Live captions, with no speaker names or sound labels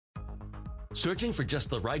Searching for just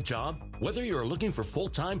the right job? Whether you're looking for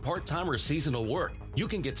full-time, part-time, or seasonal work, you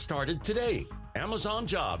can get started today. Amazon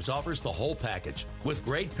Jobs offers the whole package with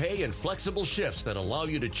great pay and flexible shifts that allow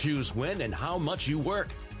you to choose when and how much you work.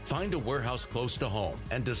 Find a warehouse close to home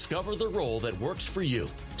and discover the role that works for you.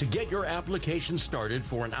 To get your application started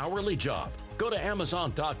for an hourly job, go to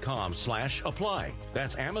Amazon.com/apply.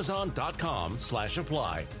 That's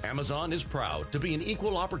Amazon.com/apply. Amazon is proud to be an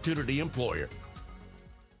equal opportunity employer.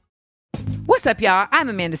 What's up, y'all? I'm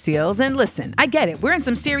Amanda Seales, and listen, I get it. We're in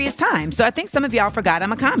some serious times, so I think some of y'all forgot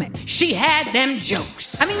I'm a comic. She had them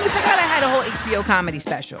jokes. I mean, you forgot I had a whole HBO comedy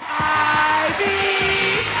special. You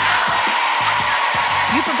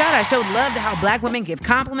forgot I showed love to how black women give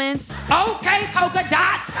compliments. Okay, polka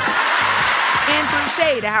dots. And threw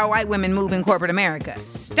shade to how white women move in corporate America.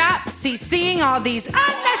 Stop seeing all these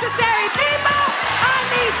unnecessary people on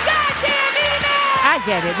these goddamn emails. I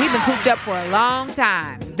get it. We've been cooped up for a long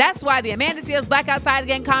time. That's why the Amanda Seales Black Outside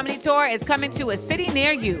Again comedy tour is coming to a city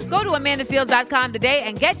near you. Go to amandaseales.com today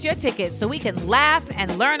and get your tickets so we can laugh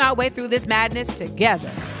and learn our way through this madness together.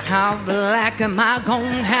 How black am I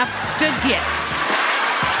gonna have to get?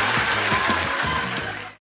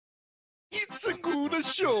 It's a good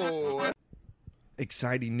show.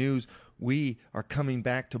 Exciting news. We are coming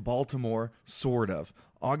back to Baltimore, sort of.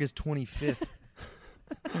 August 25th.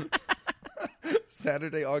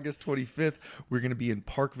 Saturday, August 25th, we're going to be in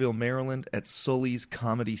Parkville, Maryland at Sully's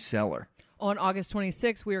Comedy Cellar. On August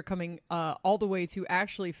 26th, we are coming all the way to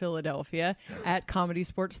actually Philadelphia at Comedy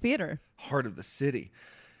Sports Theater. Heart of the city.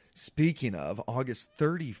 Speaking of, August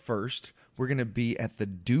 31st, we're going to be at the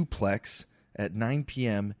Duplex at 9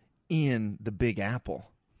 p.m. in the Big Apple.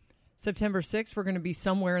 September 6th, we're going to be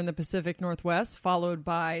somewhere in the Pacific Northwest, followed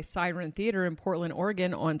by Siren Theater in Portland,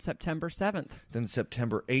 Oregon on September 7th. Then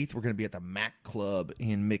September 8th, we're going to be at the Mac Club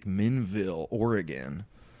in McMinnville, Oregon.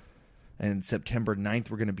 And September 9th,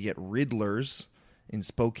 we're going to be at Riddler's in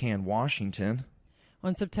Spokane, Washington.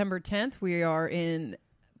 On September 10th, we are in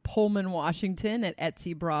Pullman, Washington at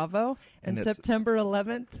Etsy Bravo. And September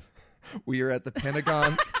 11th, we are at the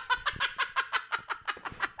Pentagon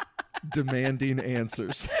demanding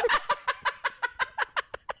answers.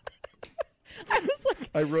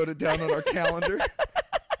 I wrote it down on our calendar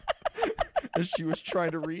as she was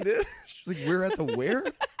trying to read it. She's like, we're at the where?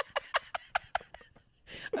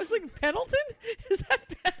 I was like, Pendleton? Is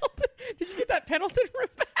that Pendleton? Did you get that Pendleton room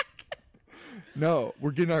back? No,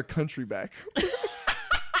 we're getting our country back.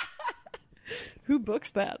 Who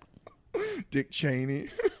books that? Dick Cheney.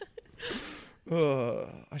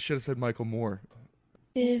 I should have said Michael Moore.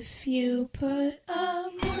 If you put a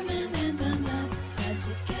Mormon and a meth head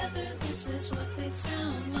together, this is what they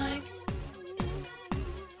sound like.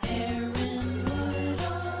 Aaron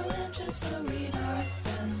Woodall and Trisha Reid are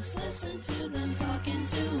friends. Listen to them talking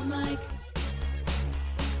to Mike.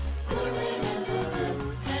 Mormon and a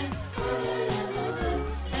meth head, Mormon and a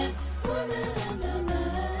meth head, Mormon and a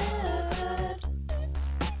meth head.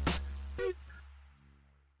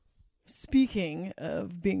 Speaking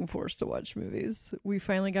of being forced to watch movies, we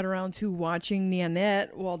finally got around to watching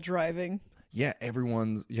Nanette while driving. Yeah,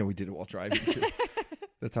 we did it while driving too.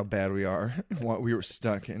 That's how bad we are. We were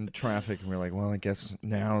stuck in traffic and we were like, well, I guess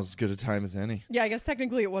now's as good a time as any. Yeah, I guess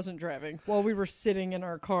technically it wasn't driving. While we were sitting in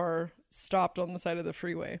our car, stopped on the side of the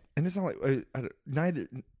freeway. And it's not like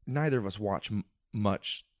neither of us watch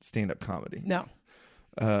much stand-up comedy. No.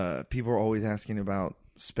 People are always asking about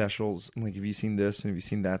specials. Like, have you seen this and have you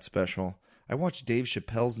seen that special? I watched Dave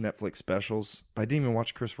Chappelle's Netflix specials, but I didn't even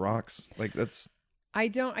watch Chris Rock's. Like, that's... I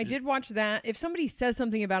did watch that. If somebody says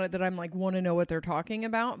something about it that I'm like, want to know what they're talking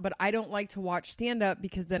about, but I don't like to watch stand-up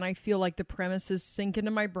because then I feel like the premises sink into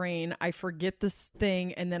my brain. I forget this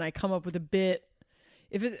thing and then I come up with a bit.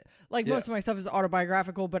 If it most of my stuff is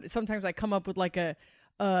autobiographical, but sometimes I come up with like an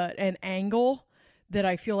angle that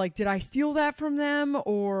I feel like, did I steal that from them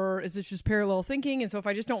or is this just parallel thinking? And so if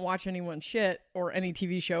I just don't watch anyone's shit or any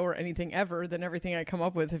TV show or anything ever, then everything I come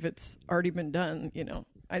up with, if it's already been done,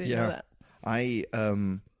 I didn't know that. I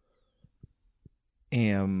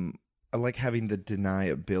like having the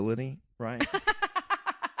deniability, right?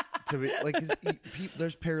 To be like,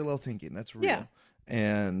 there's parallel thinking. That's real. Yeah.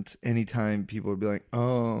 And anytime people would be like,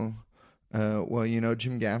 well,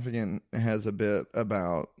 Jim Gaffigan has a bit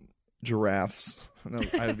about giraffes. And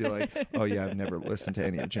I would be like, oh yeah, I've never listened to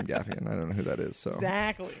any of Jim Gaffigan. I don't know who that is. So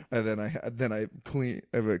exactly. And then I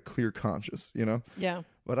have a clear conscience, Yeah.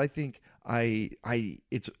 But I think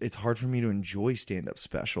it's hard for me to enjoy stand-up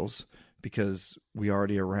specials because we're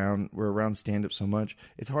around stand-up so much.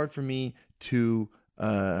 It's hard for me to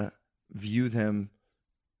view them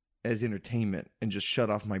as entertainment and just shut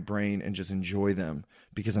off my brain and just enjoy them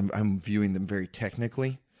because I'm viewing them very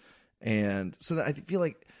technically. And so that I feel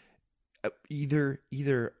like either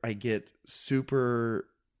I get super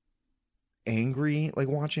angry like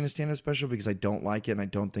watching a stand-up special because I don't like it and I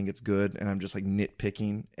don't think it's good and I'm just like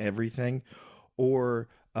nitpicking everything, or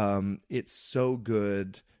it's so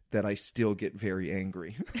good that I still get very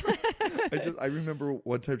angry. I remember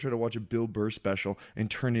one time trying to watch a Bill Burr special and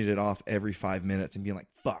turning it off every 5 minutes and being like,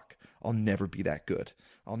 fuck, I'll never be that good.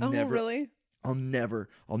 I'll never. Really? I'll never.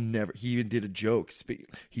 He even did a joke.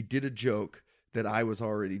 He did a joke that I was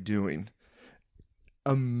already doing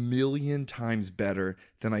 1,000,000 times better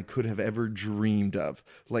than I could have ever dreamed of.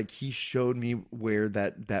 Like, he showed me where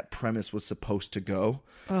that premise was supposed to go.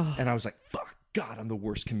 And I was like, fuck, God, I'm the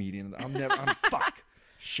worst comedian. I'm fuck.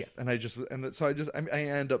 Shit. And I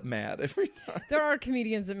end up mad every time. There are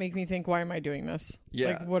comedians that make me think, why am I doing this?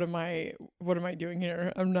 Yeah. Like, what am I doing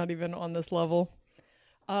here? I'm not even on this level.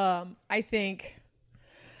 I think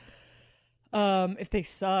if they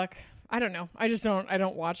suck, I don't know. I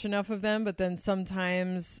don't watch enough of them, but then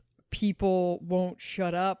sometimes people won't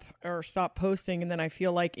shut up or stop posting, and then I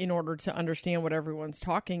feel like in order to understand what everyone's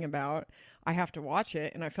talking about, I have to watch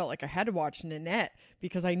it. And I felt like I had to watch Nanette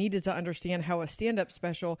because I needed to understand how a stand-up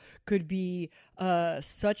special could be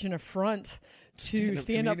such an affront to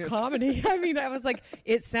stand-up comedy. I mean, I was like,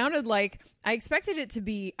 it sounded like I expected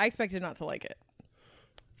not to like it.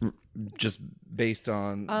 Just based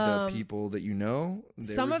on the people that you know,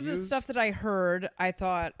 some of the stuff that I heard, I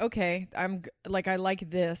thought, okay, I like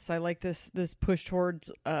this. I like this push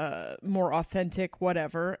towards more authentic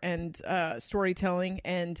whatever and storytelling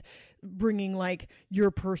and bringing like your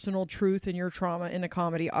personal truth and your trauma into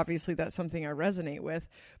comedy. Obviously, that's something I resonate with.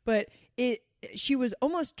 But she was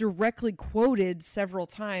almost directly quoted several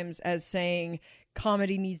times as saying,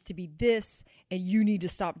 comedy needs to be this, and you need to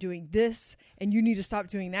stop doing this, and you need to stop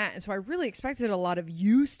doing that. And so I really expected a lot of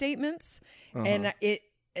you statements, and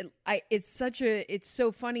it's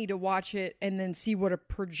so funny to watch it and then see what a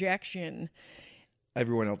projection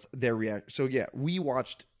everyone else their reaction. So yeah, we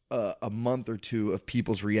watched a month or two of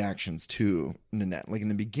people's reactions to Nanette. Like in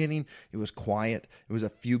the beginning, it was quiet. It was a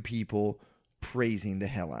few people praising the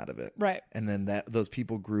hell out of it, right? And then those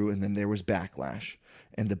people grew, and then there was backlash.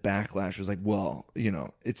 And the backlash was like, well,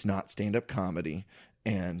 it's not stand-up comedy.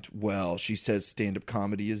 And, well, she says stand-up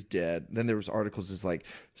comedy is dead. Then there was articles as like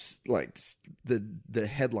the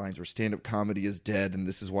headlines were stand-up comedy is dead and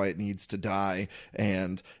this is why it needs to die.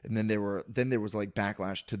 And then there was like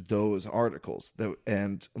backlash to those articles.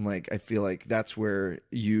 And like, I feel like that's where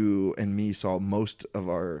you and me saw most of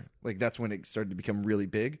our, like, that's when it started to become really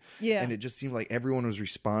big. Yeah. And it just seemed like everyone was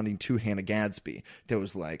responding to Hannah Gadsby. That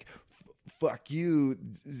was like, fuck you,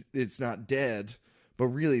 it's not dead. But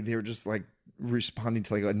really, they were just like responding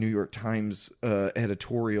to like a New York Times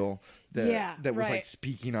editorial that was like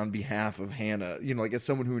speaking on behalf of Hannah. Like as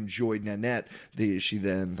someone who enjoyed Nanette, she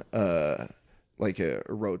then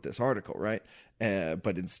wrote this article, right?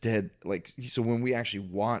 But instead, like, so when we actually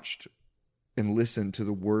watched and listened to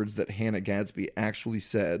the words that Hannah Gadsby actually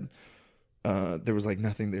said, there was like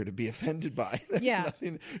nothing there to be offended by.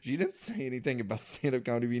 Nothing. She didn't say anything about stand-up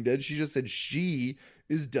comedy being dead. She just said she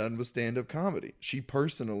is done with stand-up comedy. She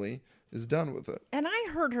personally is done with it. And I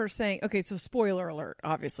heard her saying, okay, so spoiler alert,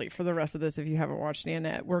 obviously, for the rest of this, if you haven't watched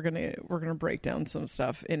Nanette, we're gonna break down some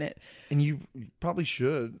stuff in it. And you probably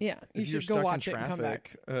should. Yeah, you should go watch it and come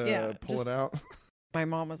back. Pull it out. My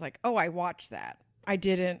mom was like, oh, I watched that. I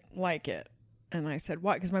didn't like it. And I said,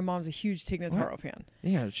 what? Because my mom's a huge Tig Notaro fan.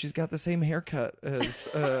 Yeah, she's got the same haircut as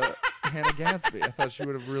Hannah Gadsby. I thought she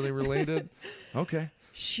would have really related. Okay.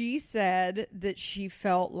 She said that she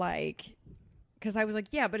felt like, because I was like,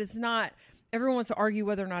 yeah, but it's not, everyone wants to argue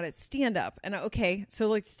whether or not it's stand-up. And okay, so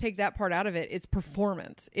let's take that part out of it. It's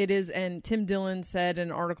performance. It is, and Tim Dillon said in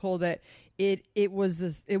an article that it was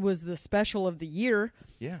the special of the year.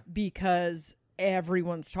 Yeah. Because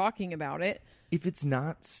everyone's talking about it. If it's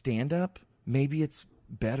not stand-up, maybe it's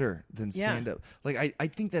better than stand-up. Like, I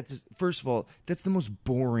think that's just, first of all, that's the most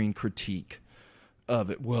boring critique of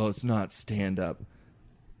it. Well, it's not stand-up.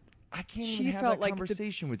 I can't even have that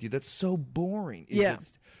conversation with you. That's so boring.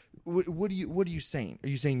 What are you saying? Are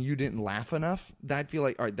you saying you didn't laugh enough? I feel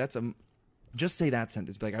like, all right, just say that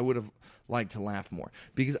sentence. Be like, I would have liked to laugh more.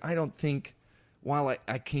 Because I don't think, while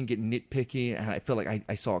I can get nitpicky, and I feel like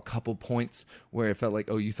I saw a couple points where it felt like,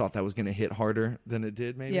 oh, you thought that was going to hit harder than it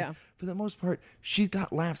did, maybe. Yeah. For the most part, she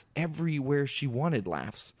got laughs everywhere she wanted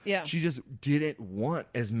laughs. Yeah. She just didn't want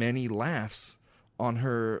as many laughs on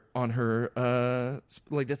her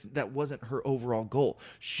like that wasn't her overall goal.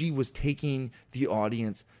 She was taking the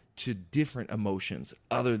audience to different emotions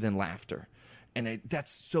other than laughter. And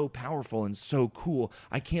that's so powerful and so cool.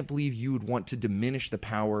 I can't believe you would want to diminish the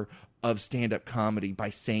power of stand-up comedy by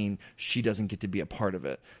saying she doesn't get to be a part of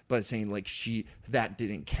it, by saying like that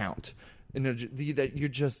didn't count, and that you're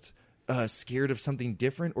just scared of something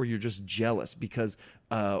different, or you're just jealous because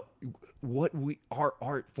our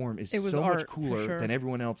art form is It was so art, much for cooler sure. than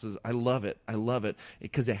everyone else's. I love it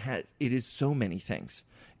because it is so many things.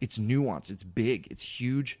 It's nuanced. It's big. It's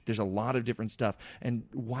huge. There's a lot of different stuff. And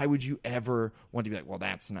why would you ever want to be like, well,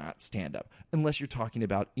 that's not stand-up, unless you're talking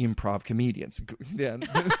about improv comedians? Then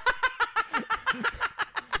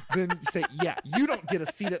say, yeah, you don't get a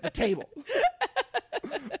seat at the table.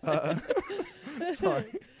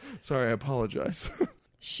 Sorry, I apologize.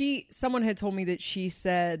 Someone had told me that she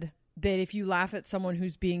said that if you laugh at someone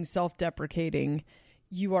who's being self-deprecating,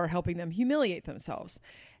 you are helping them humiliate themselves.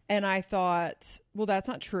 And I thought, well, that's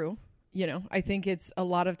not true. You know, I think it's a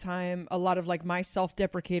lot of like my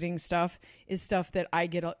self-deprecating stuff is stuff that I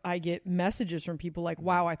get messages from people like,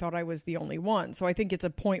 wow, I thought I was the only one. So I think it's a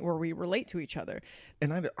point where we relate to each other.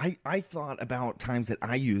 And I thought about times that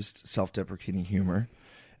I used self-deprecating humor.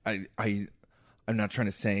 I'm not trying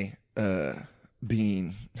to say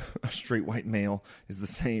being a straight white male is the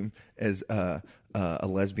same as a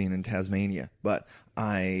lesbian in Tasmania, but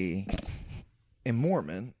I am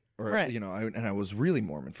Mormon. Right. You know, I was really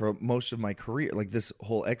Mormon for most of my career. Like, this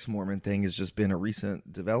whole ex-Mormon thing has just been a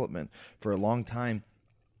recent development. For a long time,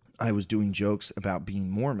 I was doing jokes about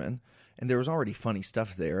being Mormon, and there was already funny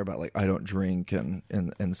stuff there about, like, I don't drink and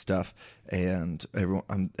stuff, and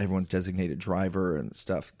everyone's designated driver and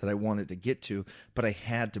stuff that I wanted to get to, but I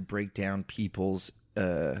had to break down people's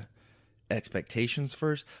expectations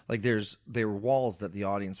first. Like, there were walls that the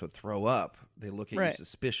audience would throw up. They look at Right. you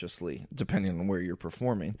suspiciously, depending on where you're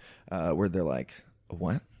performing, where they're like,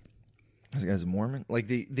 what? This guy's a Mormon? Like,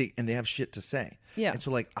 they have shit to say. Yeah. And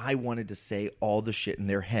so, like, I wanted to say all the shit in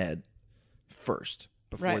their head first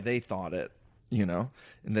before Right. they thought it, you know?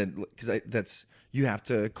 And then, because you have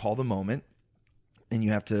to call the moment, and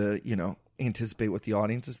you have to, you know, anticipate what the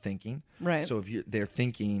audience is thinking. Right. So if they're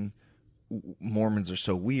thinking Mormons are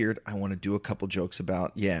so weird, I want to do a couple jokes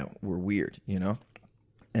about, yeah, we're weird, you know?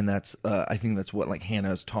 And that's, I think that's what, like,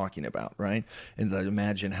 Hannah is talking about, right? And I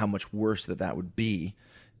imagine how much worse that would be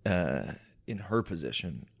in her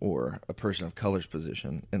position, or a person of color's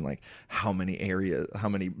position, and, like, how many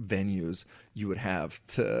venues you would have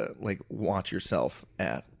to, like, watch yourself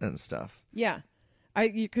at and stuff. Yeah.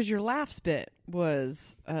 Because your laughs bit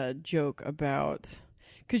was a joke about,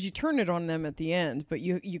 because you turn it on them at the end, but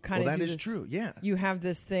you kind of Well, that is true, yeah. You have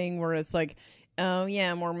this thing where it's like, oh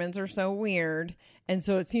yeah, Mormons are so weird, and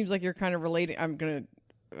so it seems like you're kind of relating. I'm gonna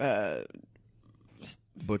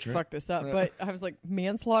Butcher? fuck this up, but I was like,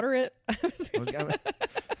 manslaughter it. God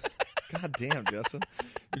damn, Jessa.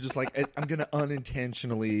 You're just like, I'm going to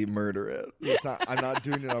unintentionally murder it. I'm not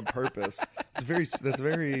doing it on purpose. That's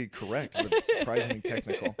very correct, but surprisingly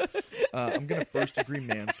technical. I'm going to first degree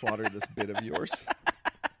manslaughter this bit of yours.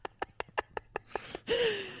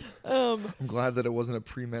 I'm glad that it wasn't a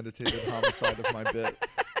premeditated homicide of my bit.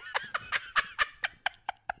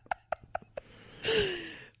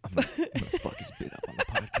 I'm gonna fuck his bit up on the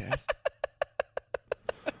podcast.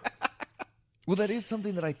 Well, that is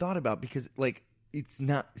something that I thought about, because, like, it's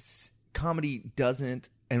not, comedy doesn't,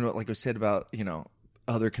 and like I said about, you know,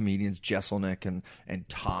 other comedians, Jesselnick and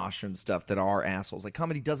Tosh and stuff that are assholes. Like,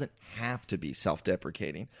 comedy doesn't have to be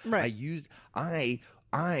self-deprecating. Right.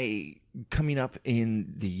 I coming up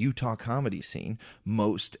in the Utah comedy scene,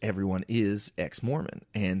 most everyone is ex-Mormon,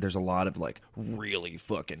 and there's a lot of, like, really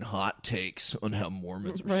fucking hot takes on how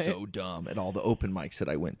Mormons are Right. so dumb at all the open mics that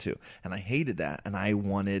I went to, and I hated that, and I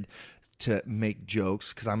wanted to make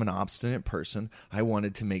jokes, because I'm an obstinate person. I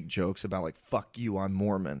wanted to make jokes about, like, fuck you, I'm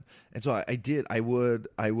Mormon. And so I did. I would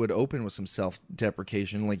open with some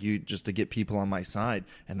self-deprecation, like, just to get people on my side,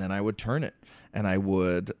 and then I would turn it, and I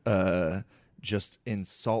would just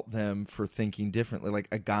insult them for thinking differently. Like,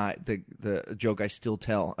 a guy, the joke I still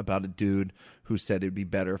tell about a dude who said it'd be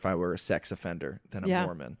better if I were a sex offender than a Yeah.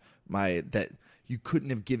 Mormon. That you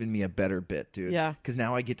couldn't have given me a better bit, dude. Yeah. Because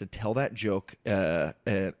now I get to tell that joke,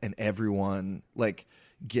 and everyone, like,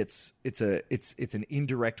 gets it's an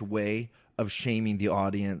indirect way of shaming the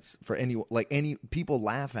audience for any people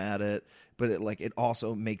laugh at it, but it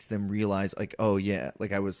also makes them realize, like, oh yeah,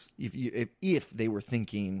 like, I was, if they were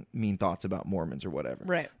thinking mean thoughts about Mormons or whatever,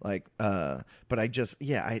 Right. Like, but I just,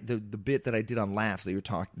 yeah, the bit that I did on laughs that you were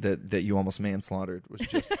talking, that you almost manslaughtered, was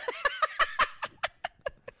just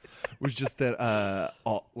was just that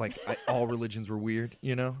all religions were weird,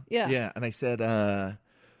 you know? Yeah. Yeah. And I said,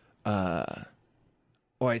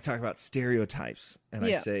 I talk about stereotypes, and I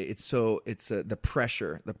Yeah. say it's the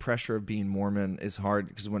pressure of being Mormon is hard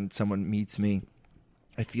because when someone meets me,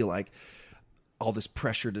 I feel like all this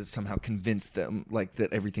pressure to somehow convince them like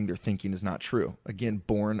that everything they're thinking is not true. Again,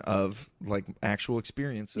 born of like actual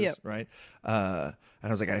experiences, Yep. right? And I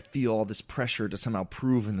was like, I feel all this pressure to somehow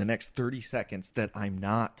prove in the next 30 seconds that I'm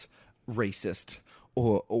not racist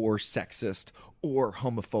or sexist or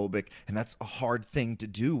homophobic, and that's a hard thing to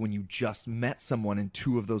do when you just met someone and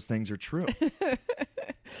two of those things are true.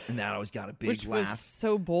 And that always got a big Which laugh. was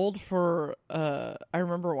so bold for. I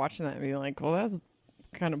remember watching that and being like, "Well, that's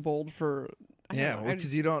kind of bold for." I don't Yeah, know, I because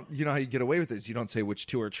just- you don't, you know how you get away with this. You don't say which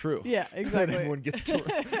two are true. Yeah, And exactly. everyone gets to,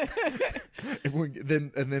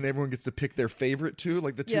 then everyone gets to pick their favorite two,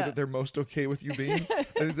 like the two Yeah. that they're most okay with you being.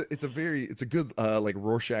 And it's a good like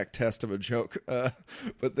Rorschach test of a joke.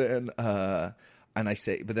 But then I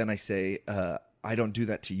say I don't do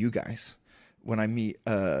that to you guys. When I meet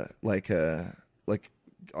I've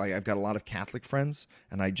got a lot of Catholic friends,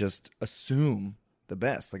 and I just assume the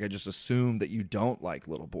best. Like I just assume that you don't like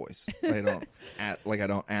little boys. I don't I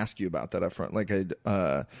don't ask you about that up front. Like and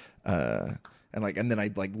then I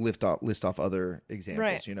like list off other examples,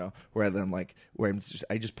 Right. you know, where I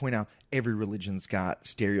just point out every religion's got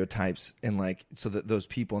stereotypes, and like so that those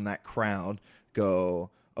people in that crowd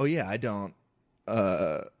go, oh yeah, I'm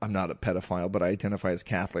not a pedophile, but I identify as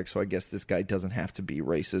Catholic, so I guess this guy doesn't have to be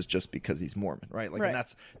racist just because he's Mormon, right? Like, Right. and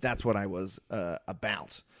that's what I was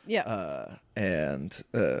about. Yeah.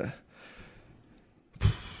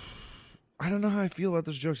 I don't know how I feel about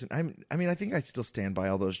those jokes. And I mean, I think I still stand by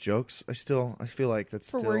all those jokes. I feel like that's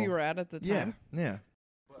for still where you were at the time. Yeah, yeah.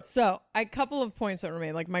 So, a couple of points that were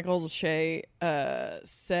made. Like Michael Che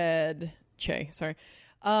said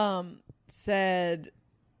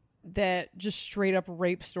that just straight up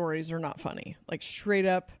rape stories are not funny. Like straight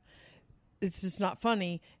up, it's just not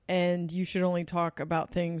funny, and you should only talk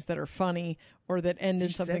about things that are funny or that end in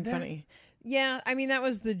He said something that? funny. Yeah, I mean that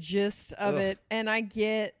was the gist of Ugh. it, and I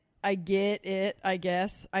get it, I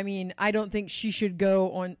guess. I mean, I don't think she should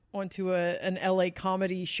go onto an LA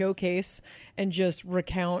comedy showcase and just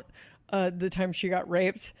recount the time she got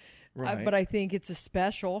raped. Right. But I think it's a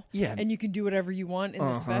special. Yeah. And you can do whatever you want in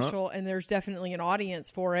the special, and there's definitely an audience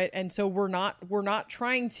for it. And so we're not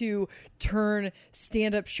trying to turn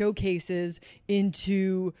stand-up showcases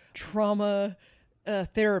into trauma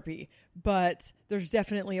therapy, but there's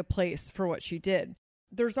definitely a place for what she did.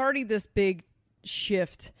 There's already this big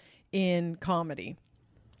shift in comedy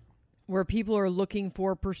where people are looking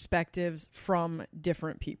for perspectives from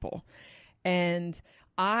different people. And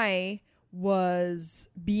I was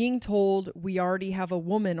being told we already have a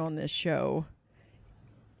woman on this show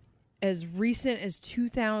as recent as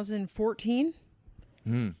 2014.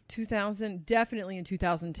 2000, definitely in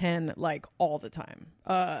 2010, like all the time.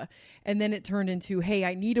 And then it turned into, hey,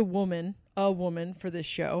 I need a woman for this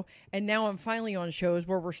show. And now I'm finally on shows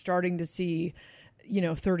where we're starting to see,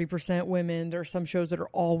 30% women. There are some shows that are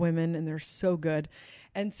all women, and they're so good.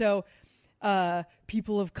 And so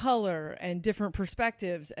people of color and different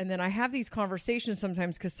perspectives. And then I have these conversations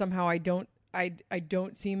sometimes because somehow I don't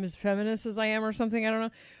seem as feminist as I am or something. I don't know.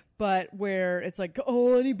 But where it's like,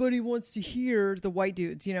 all anybody wants to hear, the white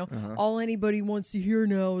dudes, all anybody wants to hear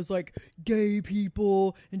now is like gay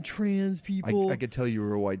people and trans people. I could tell you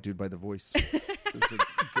were a white dude by the voice.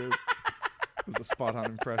 It was a spot on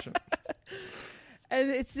impression. And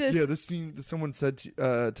it's this. Yeah, this scene. Someone said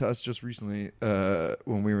to us just recently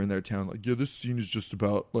when we were in their town, like, yeah, this scene is just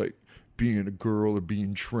about like being a girl or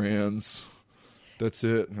being trans. That's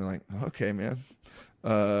it. And we're like, okay, man.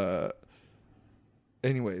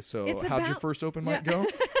 Anyway, so It's how'd your about- first open mic go?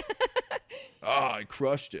 I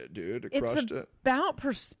crushed it, dude. I crushed it. About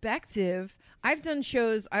perspective. I've done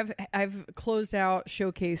shows. I've closed out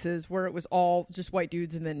showcases where it was all just white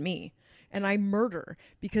dudes and then me, and I murder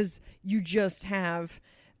because you just have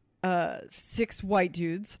 6 white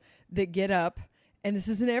dudes that get up, and this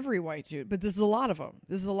isn't every white dude, but this is a lot of them.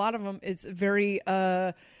 It's very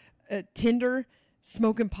Tinder,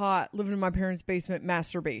 smoking pot, living in my parents' basement,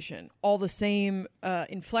 masturbation. All the same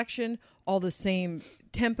inflection, all the same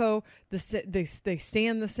tempo. They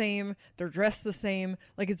stand the same. They're dressed the same.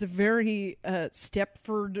 Like it's a very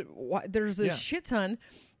Stepford. There's a shit ton,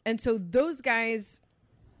 and so those guys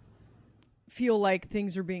feel like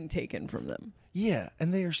things are being taken from them. Yeah,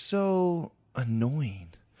 and they are so annoying.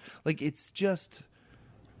 Like it's just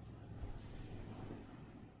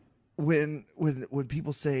when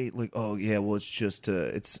people say like, "Oh yeah, well it's just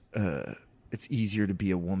it's easier to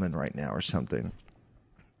be a woman right now" or something.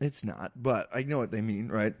 It's not, but I know what they mean,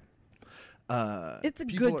 right? It's a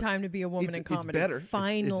people good time to be a woman in comedy. It's better.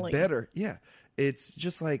 Finally. It's better. Yeah. It's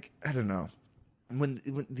just like, I don't know. When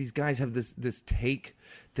these guys have this take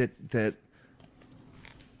that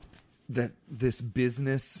this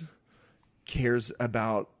business cares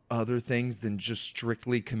about other things than just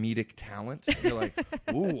strictly comedic talent. You're like,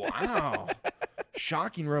 ooh, wow.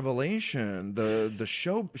 Shocking revelation. The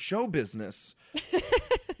show business,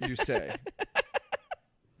 you say.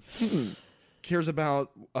 Cares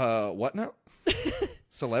about what now?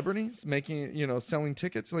 Celebrities making, selling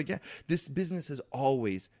tickets. Like, yeah, this business has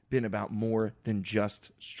always been about more than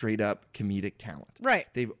just straight up comedic talent. Right.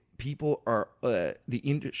 People are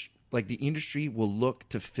the industry will look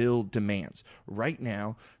to fill demands. Right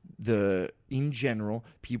now, in general,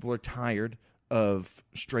 people are tired of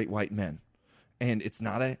straight white men. And it's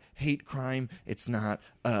not a hate crime. It's not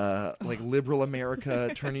like liberal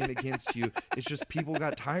America turning against you. It's just people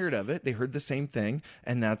got tired of it. They heard the same thing.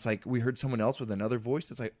 And that's like, we heard someone else with another voice.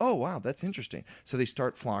 It's like, oh, wow, that's interesting. So they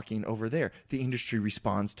start flocking over there. The industry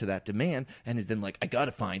responds to that demand and is then like, I got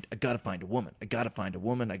to find a woman. I got to find a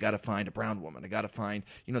woman. I got to find a brown woman. I got to find,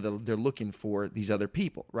 they're looking for these other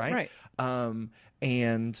people. Right.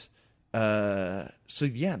 So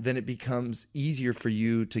yeah, then it becomes easier for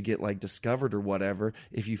you to get like discovered or whatever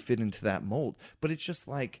if you fit into that mold. But it's just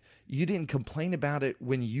like, you didn't complain about it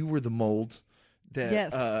when you were the mold that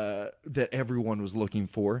Yes. That everyone was looking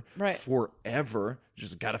for Right. forever.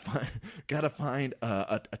 Just gotta find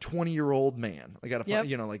a 20-year-old man. I gotta find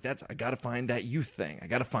Yep. I gotta find that youth thing. I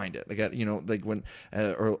gotta find it. I got like when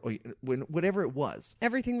whatever it was.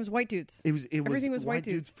 Everything was white dudes. Everything was white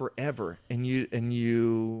dudes. Forever, and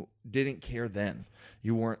you didn't care then.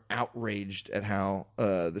 You weren't outraged at how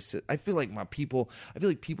I feel like people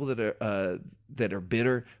that are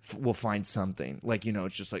bitter will find something like,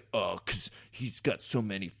 it's just like, oh, because he's got so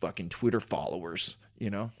many fucking Twitter followers, and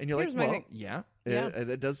you're Here's like, my well, thing. yeah. Yeah.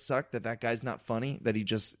 It does suck that guy's not funny, that he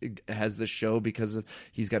just has this show because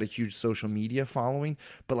he's got a huge social media following.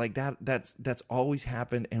 But like that's always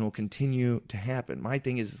happened and will continue to happen. My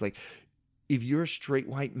thing is like, if you're a straight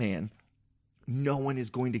white man, no one is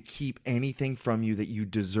going to keep anything from you that you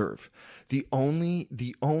deserve. The only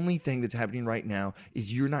thing that's happening right now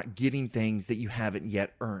is you're not getting things that you haven't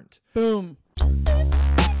yet earned. Boom.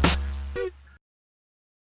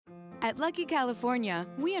 At Lucky California,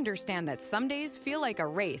 we understand that some days feel like a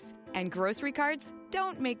race, and grocery carts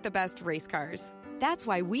don't make the best race cars. That's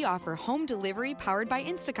why we offer home delivery powered by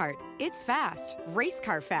Instacart. It's fast, race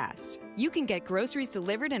car fast. You can get groceries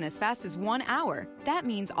delivered in as fast as 1 hour. That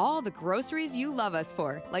means all the groceries you love us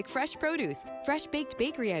for, like fresh produce, fresh baked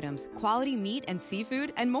bakery items, quality meat and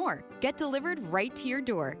seafood, and more. Get delivered right to your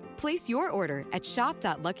door. Place your order at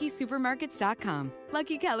shop.luckysupermarkets.com.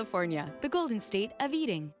 Lucky California, the golden state of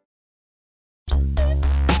eating.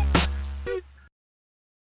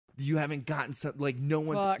 You haven't gotten no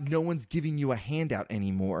one's giving you a handout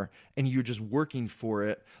anymore, and you're just working for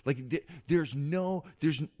it. Like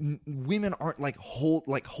women aren't like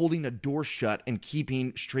holding a door shut and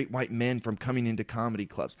keeping straight white men from coming into comedy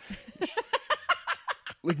clubs.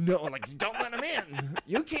 Don't let them in.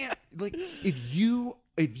 You can't, if you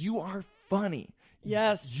are funny.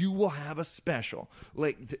 Yes. You will have a special.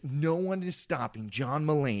 No one is stopping John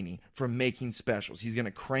Mulaney from making specials. He's going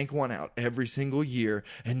to crank one out every single year,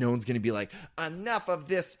 and no one's going to be like, enough of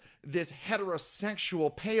this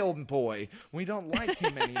heterosexual pale boy. We don't like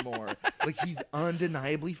him anymore. He's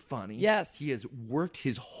undeniably funny. Yes. He has worked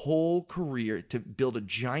his whole career to build a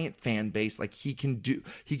giant fan base. He can do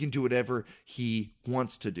whatever he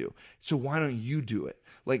wants to do. So why don't you do it?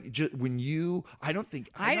 Maybe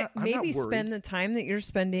spend the time that you're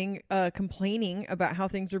spending complaining about how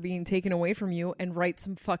things are being taken away from you and write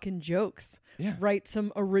some fucking jokes. Yeah. Write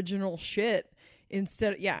some original shit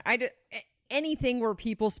instead. Anything where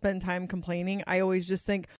people spend time complaining, I always just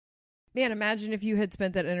think, man, imagine if you had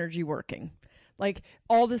spent that energy working.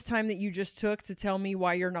 All this time that you just took to tell me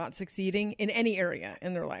why you're not succeeding in any area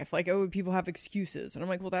in their life. People have excuses. And I'm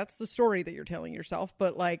like, well, that's the story that you're telling yourself.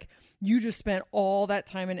 But you just spent all that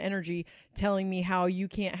time and energy telling me how you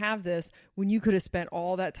can't have this when you could have spent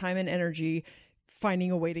all that time and energy finding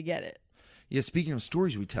a way to get it. Yeah, speaking of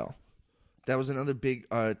stories we tell, that was another big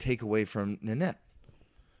takeaway from Nanette.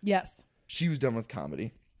 Yes. She was done with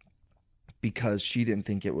comedy because she didn't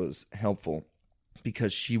think it was helpful,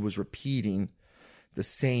 because she was repeating the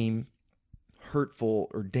same hurtful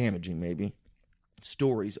or damaging, maybe,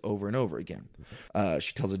 stories over and over again.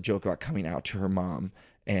 She tells a joke about coming out to her mom,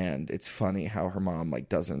 and it's funny how her mom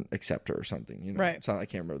doesn't accept her or something. Right. So I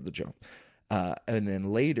can't remember the joke. And then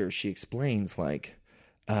later she explains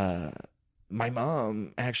my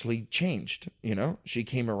mom actually changed, she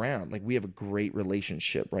came around. Like, we have a great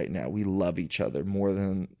relationship right now. We love each other more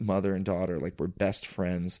than mother and daughter. Like, we're best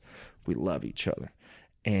friends. We love each other.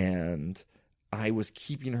 And I was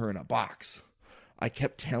keeping her in a box. I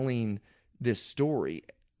kept telling this story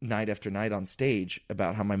night after night on stage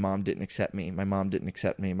about how my mom didn't accept me. My mom didn't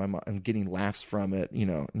accept me. I'm getting laughs from it,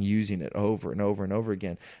 and using it over and over and over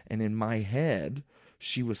again. And in my head,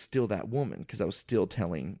 she was still that woman because I was still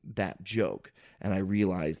telling that joke. And I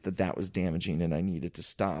realized that was damaging and I needed to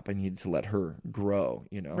stop. I needed to let her grow,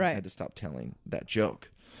 Right. I had to stop telling that joke.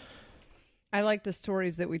 I like the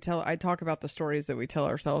stories that we tell. I talk about the stories that we tell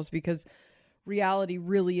ourselves because reality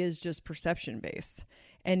really is just perception based.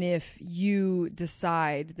 And if you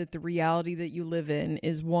decide that the reality that you live in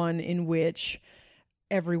is one in which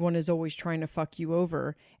everyone is always trying to fuck you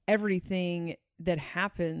over, everything that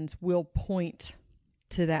happens will point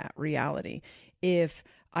to that reality. If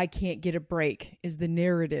I can't get a break is the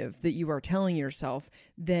narrative that you are telling yourself,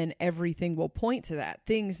 then everything will point to that.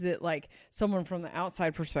 Things that like someone from the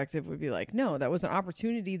outside perspective would be like, no, that was an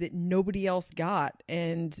opportunity that nobody else got.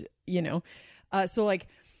 And,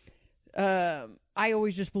 I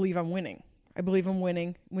always just believe I'm winning. I believe I'm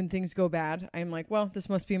winning. When things go bad, I'm like, well, this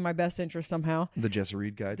must be in my best interest somehow. The Jessa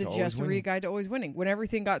Reed guide The to always Jessa winning. Reed guide to always winning. When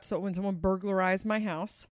everything when someone burglarized my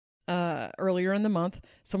house earlier in the month,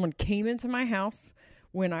 someone came into my house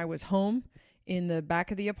when I was home in the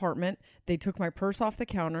back of the apartment. They took my purse off the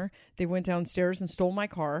counter. They went downstairs and stole my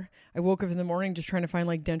car. I woke up in the morning just trying to find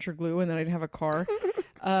like denture glue, and then I didn't have a car.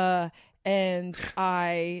 And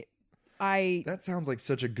I That sounds like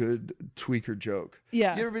such a good tweaker joke.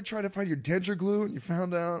 Yeah. You ever been trying to find your denture glue and you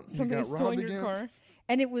found out somebody you got stole robbed your again? car,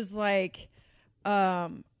 and it was like,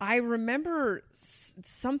 I remember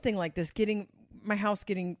something like this my house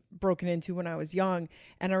getting broken into when I was young.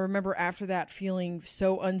 And I remember after that feeling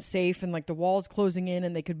so unsafe and like the walls closing in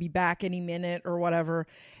and they could be back any minute or whatever.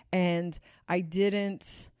 And I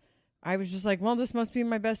was just like, well, this must be in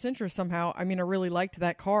my best interest somehow. I mean, I really liked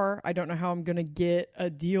that car. I don't know how I'm going to get a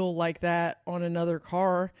deal like that on another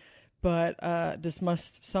car, but this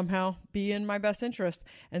must somehow be in my best interest.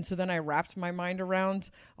 And so then I wrapped my mind around,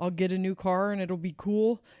 I'll get a new car and it'll be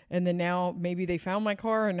cool. And then now maybe they found my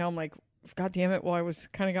car and now I'm like, God damn it. Well, I was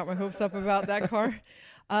kind of got my hopes up about that car.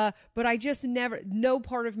 But I just no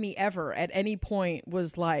part of me ever at any point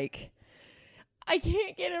was like, I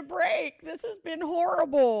can't get a break. This has been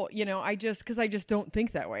horrible. Because I just don't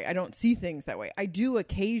think that way. I don't see things that way. I do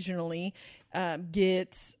occasionally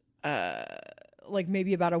get like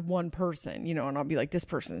maybe about a one person, and I'll be like, this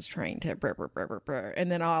person is trying to,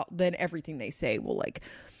 and then everything they say will like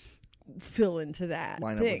fill into that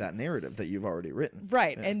line thing. up with that narrative that you've already written.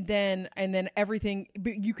 Right. Yeah. And then everything,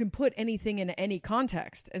 but you can put anything in any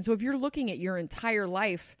context. And so if you're looking at your entire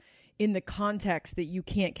life in the context that you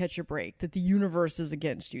can't catch a break, that the universe is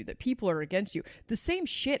against you, that people are against you, the same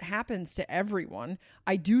shit happens to everyone.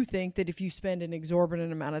 I do think that if you spend an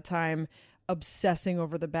exorbitant amount of time obsessing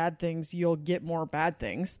over the bad things, you'll get more bad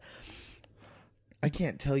things. I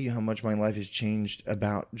can't tell you how much my life has changed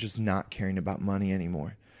about just not caring about money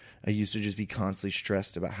anymore. I used to just be constantly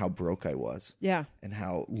stressed about how broke I was. Yeah. And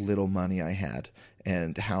how little money I had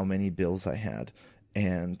and how many bills I had.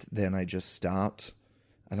 And then I just stopped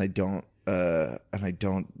and I don't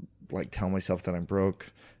like tell myself that I'm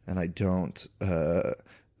broke and I don't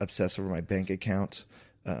obsess over my bank account.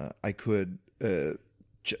 I could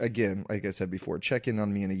again, like I said before, check in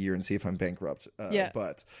on me in a year and see if I'm bankrupt.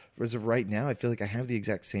 But as of right now, I feel like I have the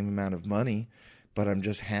exact same amount of money, but I'm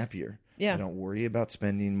just happier. Yeah. I don't worry about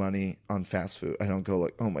spending money on fast food. I don't go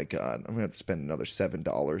like, oh my God, I'm going to have to spend another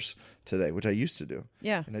 $7 today, which I used to do.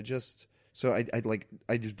 Yeah. And I just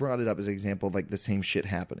brought it up as an example of like the same shit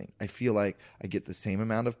happening. I feel like I get the same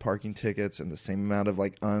amount of parking tickets and the same amount of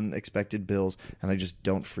like unexpected bills, and I just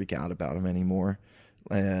don't freak out about them anymore.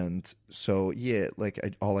 And so, yeah, like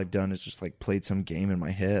all I've done is just like played some game in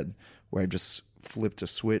my head where I just flipped a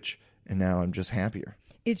switch and now I'm just happier.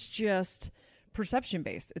 It's just perception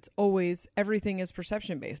based. It's always, everything is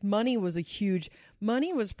perception based. Money was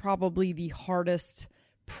probably the hardest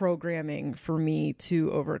programming for me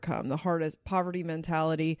to overcome. The hardest poverty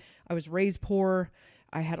mentality. I was raised poor.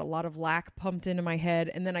 I had a lot of lack pumped into my head.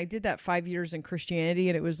 And then I did that 5 years in Christianity,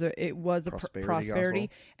 and it was a prosperity.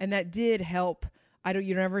 And that did help.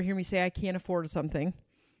 You don't ever hear me say I can't afford something.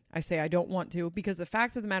 I say I don't want to, because the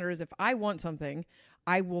fact of the matter is if I want something,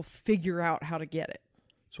 I will figure out how to get it.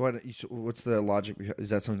 So what's the logic?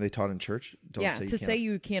 Is that something they taught in church? Say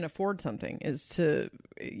you can't afford something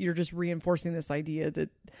you're just reinforcing this idea that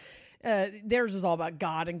theirs is all about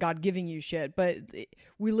God and God giving you shit. But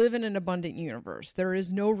we live in an abundant universe. There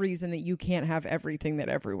is no reason that you can't have everything that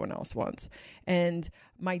everyone else wants. And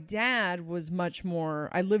my dad was much more,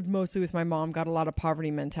 I lived mostly with my mom, got a lot of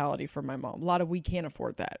poverty mentality from my mom. A lot of, we can't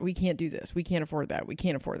afford that. We can't do this. We can't afford that. We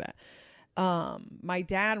can't afford that. My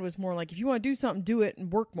dad was more like, if you want to do something, do it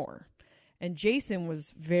and work more. And Jason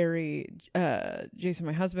was Jason,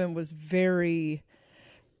 my husband, was very,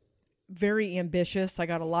 very ambitious. I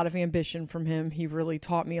got a lot of ambition from him. He really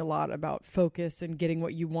taught me a lot about focus and getting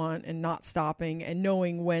what you want and not stopping and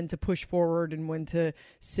knowing when to push forward and when to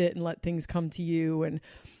sit and let things come to you. And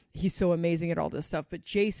he's so amazing at all this stuff. But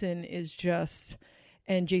Jason is just,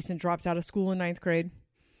 and Jason dropped out of school in 9th grade.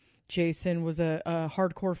 Jason was a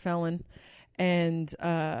hardcore felon and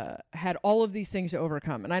had all of these things to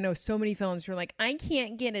overcome. And I know so many felons who are like, I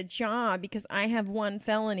can't get a job because I have one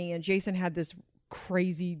felony. And Jason had this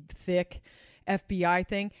crazy thick FBI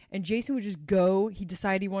thing. And Jason would just go. He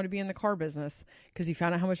decided he wanted to be in the car business because he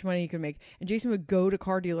found out how much money he could make. And Jason would go to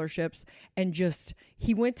car dealerships and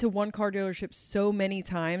he went to one car dealership so many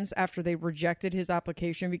times after they rejected his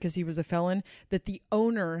application because he was a felon that the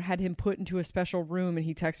owner had him put into a special room. And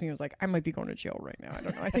he texted me and was like, I might be going to jail right now. I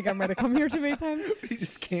don't know. I think I might have come here too many times. He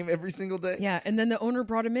just came every single day. Yeah. And then the owner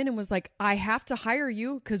brought him in and was like, I have to hire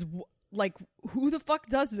you because like, who the fuck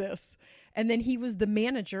does this? And then he was the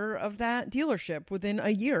manager of that dealership within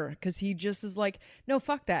a year because he just is like, no,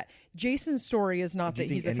 fuck that. Jason's story is not Do you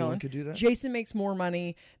that he's think a felon. anyone could do that? Jason makes more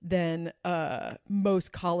money than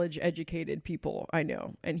most college educated people I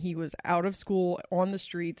know. And he was out of school, on the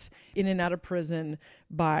streets, in and out of prison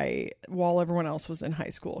while everyone else was in high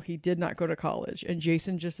school. He did not go to college. And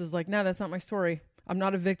Jason just is like, no, that's not my story. I'm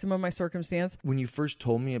not a victim of my circumstance. When you first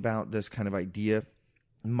told me about this kind of idea,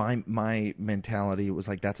 my mentality was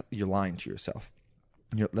like, you're lying to yourself.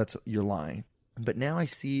 You're lying. But now I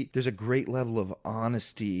see there's a great level of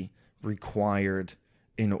honesty required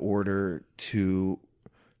in order to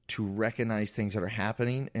recognize things that are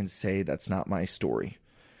happening and say that's not my story,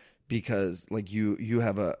 because like you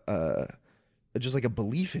have a just like a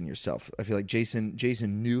belief in yourself. I feel like Jason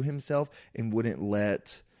knew himself and wouldn't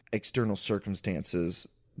let external circumstances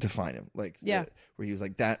define him. Like Yeah. where he was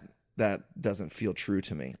like that doesn't feel true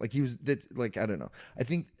to me. Like that's like, I don't know. I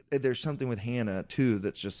think there's something with Hannah too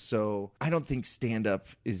that's just so, I don't think stand up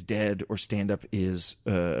is dead or stand up is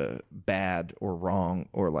bad or wrong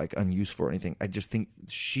or like unuseful or anything. I just think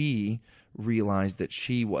she realized that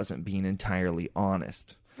she wasn't being entirely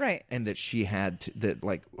honest. Right. And that she had to, that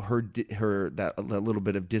like that little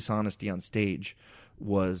bit of dishonesty on stage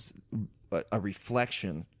was a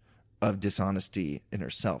reflection of dishonesty in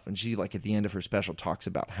herself. And she, like, at the end of her special talks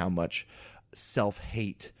about how much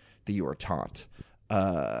self-hate that you are taught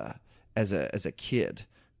as a kid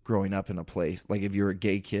growing up in a place. Like, if you're a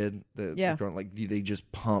gay kid, they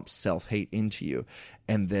just pump self-hate into you.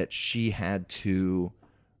 And that she had to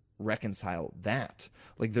reconcile that.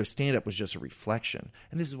 Like, their stand-up was just a reflection.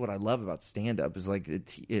 And this is what I love about stand-up is, like,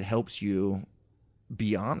 it helps you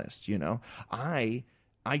be honest, you know? I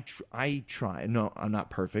try. No, I'm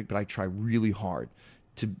not perfect, but I try really hard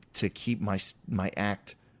to keep my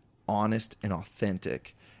act honest and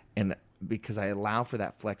authentic. And because I allow for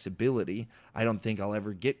that flexibility, I don't think I'll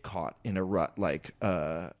ever get caught in a rut like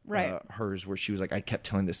hers, where she was like, I kept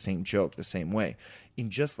telling the same joke the same way. In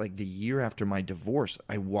just like the year after my divorce,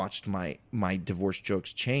 I watched my divorce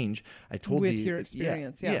jokes change. I told With your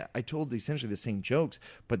experience, yeah. I told essentially the same jokes,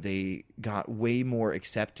 but they got way more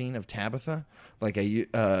accepting of Tabitha. Like I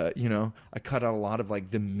cut out a lot of like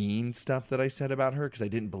the mean stuff that I said about her because I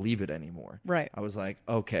didn't believe it anymore. Right. I was like,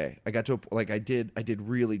 okay. I got to like I did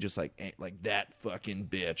really just like that fucking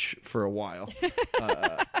bitch for a while.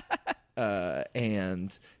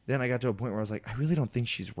 And then I got to a point where I was like, I really don't think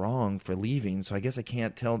she's wrong for leaving. So I guess I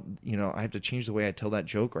can't tell, I have to change the way I tell that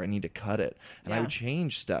joke, or I need to cut it. And I would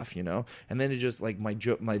change stuff, and then it just like my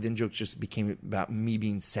jokes just became about me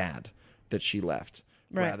being sad that she left.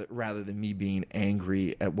 Right. Rather than me being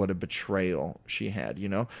angry at what a betrayal she had,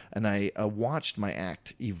 And I watched my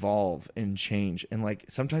act evolve and change. And like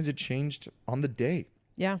sometimes it changed on the day.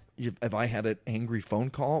 Yeah. If I had an angry phone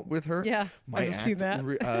call with her, my I've seen act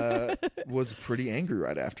was pretty angry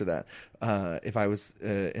right after that. If I was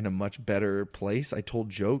in a much better place, I told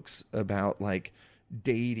jokes about like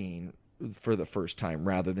dating for the first time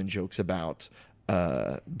rather than jokes about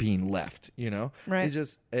being left, Right. It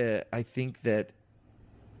just, I think that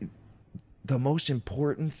the most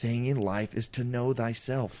important thing in life is to know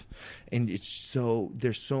thyself. And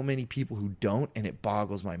there's so many people who don't, and it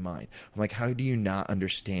boggles my mind. I'm like, how do you not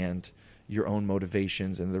understand your own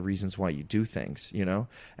motivations and the reasons why you do things, And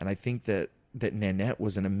I think that that Nanette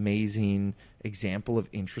was an amazing example of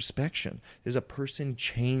introspection. There's a person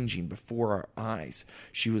changing before our eyes.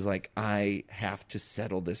 She was like, I have to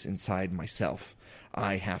settle this inside myself.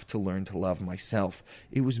 I have to learn to love myself.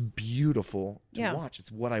 It was beautiful to watch.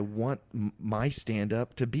 It's what I want my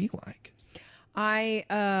stand-up to be like. I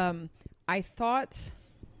thought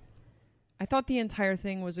the entire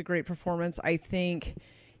thing was a great performance. I think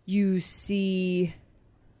we're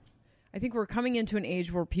coming into an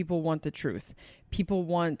age where people want the truth. People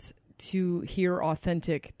want to hear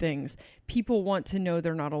authentic things. People want to know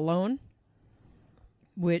they're not alone,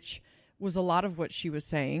 which was a lot of what she was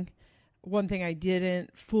saying. One thing I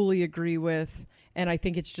didn't fully agree with, and I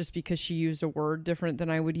think it's just because she used a word different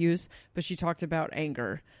than I would use, but she talked about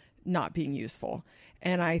anger not being useful.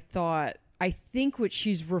 And I think what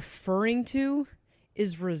she's referring to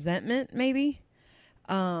is resentment, maybe.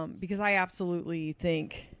 Because I absolutely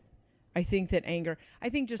think that anger,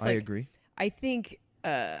 I agree. I think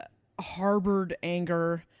harbored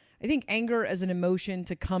anger, I think anger as an emotion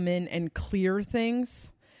to come in and clear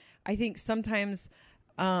things. I think sometimes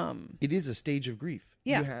it is a stage of grief.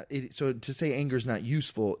 Yeah. So to say anger is not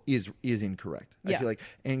useful is incorrect. I feel like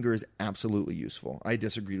anger is absolutely useful. I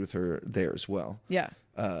disagreed with her there as well. Yeah.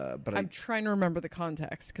 But I'm trying to remember the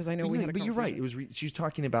context because I know we had a But you're right. conversation. It was she's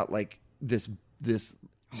talking about like this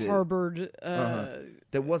harbored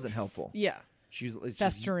that wasn't helpful. Yeah. It's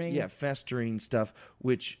Festering. Festering stuff,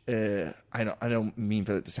 which I don't mean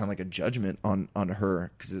for it to sound like a judgment on her,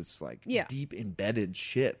 because it's like deep embedded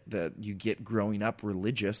shit that you get growing up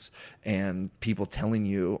religious and people telling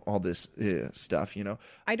you all this stuff, you know.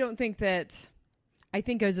 I think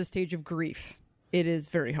as a stage of grief, it is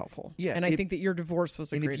very helpful. Yeah, and I think that your divorce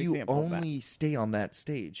was a great example of that. And if you only stay on that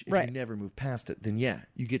stage, if you never move past it, then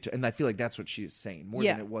you get to. And I feel like that's what she is saying. More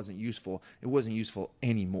than it wasn't useful. It wasn't useful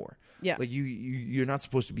anymore. Yeah, like you're not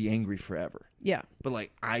supposed to be angry forever. Yeah, but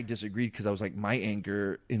like I disagreed because I was like, my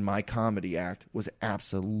anger in my comedy act was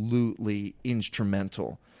absolutely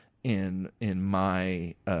instrumental in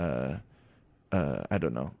my I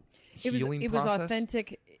don't know, healing it process. was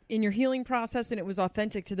authentic in your healing process, and it was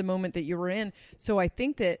authentic to the moment that you were in. So I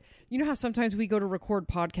think that, you know how sometimes we go to record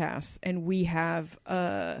podcasts and we have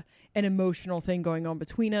an emotional thing going on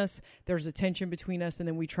between us. There's a tension between us, and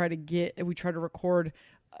then we try to record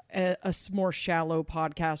a more shallow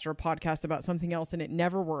podcast or a podcast about something else, and it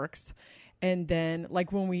never works. And then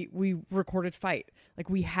like when we recorded Fight, like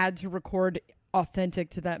we had to record authentic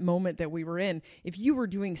to that moment that we were in. If you were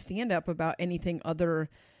doing stand-up about anything other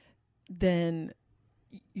than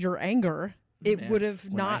your anger, it would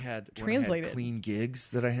have not translated. When I had clean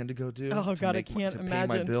gigs that I had to go do. Oh God, I to can't pay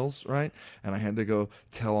imagine. my bills, right? And I had to go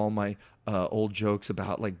tell all my old jokes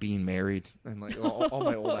about like being married, and like all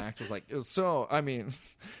my old actors like. So I mean,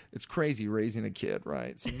 it's crazy raising a kid,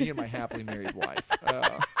 right? So me and my happily married wife.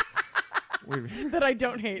 That I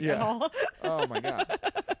don't hate at all. Oh my God.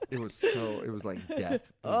 It was like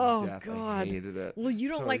death. It was death. God. I hated it. Well, you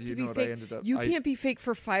don't like to be fake. You can't be fake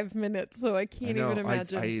for 5 minutes, so I can't even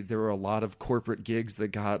imagine. There were a lot of corporate gigs that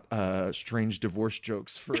got strange divorce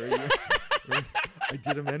jokes for a year. I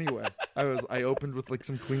did them anyway. I opened with like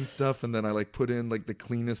some clean stuff, and then I like put in like the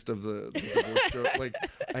cleanest of the divorce joke. Like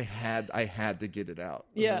I had to get it out.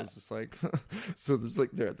 And yeah. I was just like, so there's like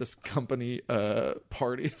they're at this company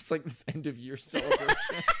party. It's like this end of year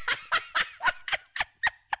celebration.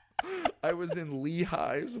 I was in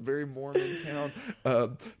Lehigh. It was a very Mormon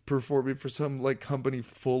town, performing for some like company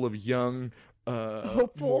full of young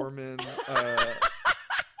Mormon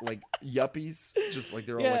like yuppies, just like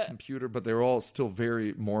they're all like computer, but they're all still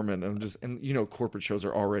very Mormon. And you know, corporate shows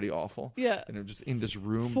are already awful. Yeah, and I'm just in this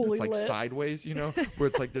room fully that's like lit. sideways, you know, where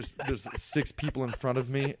it's like there's 6 people in front of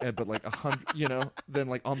me, but like 100, you know, then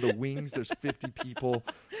like on the wings there's 50 people,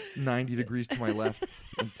 90 degrees to my left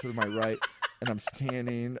and to my right. And I'm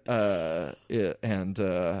standing, and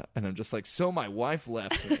I'm just like, so my wife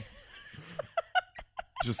left me.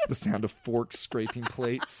 Just the sound of forks scraping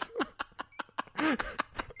plates.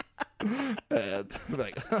 And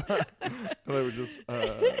like, and I would just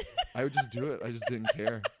do it. I just didn't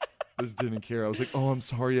care. I was like, oh, I'm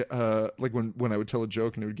sorry. Like when I would tell a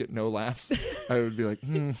joke and it would get no laughs, I would be like,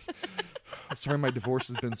 sorry, my divorce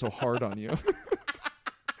has been so hard on you.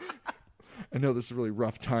 I know this is a really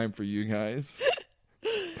rough time for you guys.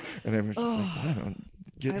 And everyone's just like, I don't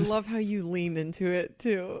get this. I love how you lean into it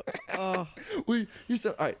too. Oh, well, you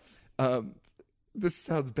said, all right. This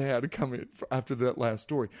sounds bad coming after that last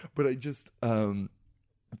story, but I just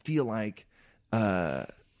feel like to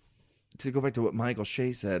go back to what Michael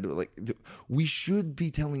Shea said, like we should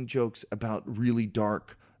be telling jokes about really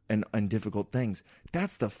dark and difficult things.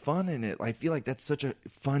 That's the fun in it. I feel like that's such a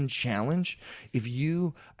fun challenge.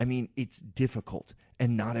 It's difficult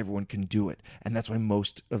and not everyone can do it. And that's why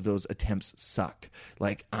most of those attempts suck.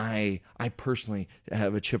 Like I personally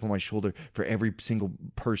have a chip on my shoulder for every single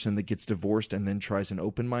person that gets divorced and then tries an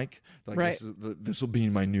open mic. Like Right. this will be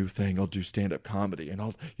my new thing. I'll do stand-up comedy, and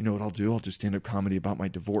you know what I'll do? I'll do stand-up comedy about my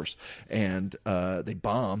divorce. And they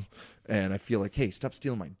bomb, and I feel like, hey, stop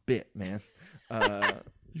stealing my bit, man.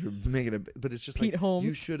 You're making it, but it's just Pete like Holmes.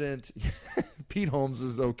 you shouldn't. Pete Holmes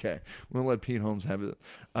is okay. We'll let Pete Holmes have it.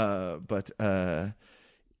 But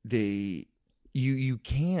you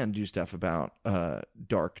can do stuff about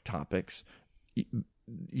dark topics.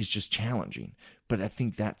 It's just challenging, but I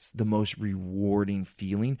think that's the most rewarding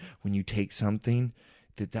feeling when you take something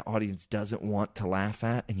that the audience doesn't want to laugh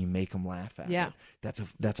at and you make them laugh at Yeah. it.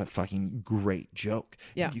 That's a fucking great joke.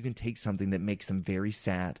 Yeah. If you can take something that makes them very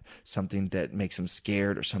sad, something that makes them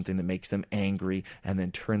scared, or something that makes them angry, and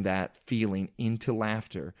then turn that feeling into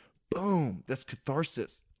laughter, boom, that's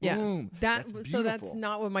catharsis. Yeah, Boom. that's beautiful.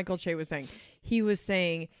 not what Michael Che was saying. He was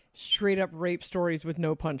saying straight up rape stories with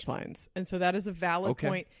no punchlines, and so that is a valid Okay.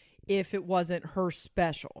 point. If it wasn't her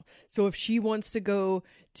special, so if she wants to go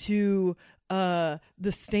to The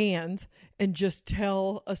Stand and just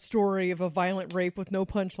tell a story of a violent rape with no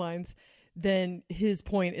punchlines, then his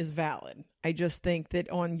point is valid. I just think that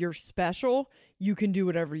on your special, you can do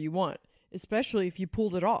whatever you want, especially if you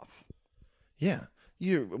pulled it off. Yeah.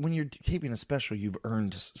 When you're taping a special, you've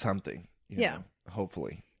earned something. Yeah.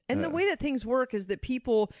 Hopefully. And the way that things work is that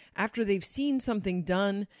people, after they've seen something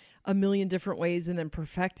done a million different ways and then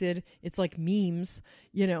perfected, it's like memes,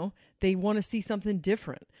 they want to see something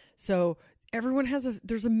different. So everyone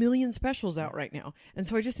there's a million specials out right now. And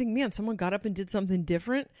so I just think, man, someone got up and did something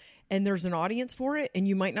different and there's an audience for it and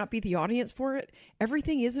you might not be the audience for it.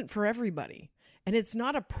 Everything isn't for everybody. And it's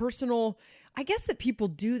not a personal, I guess that people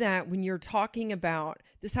do that when you're talking about,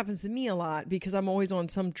 this happens to me a lot because I'm always on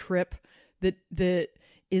some trip that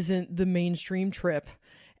isn't the mainstream trip.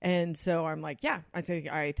 And so I'm like, yeah, I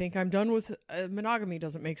think I'm done with monogamy.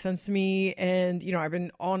 Doesn't make sense to me. And, I've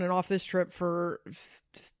been on and off this trip for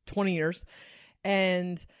 20 years.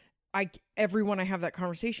 And everyone I have that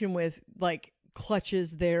conversation with, like,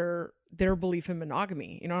 clutches their belief in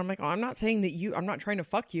monogamy. I'm like, oh, I'm not saying that I'm not trying to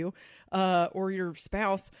fuck you or your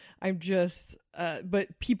spouse. I'm just,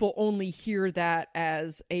 but people only hear that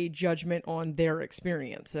as a judgment on their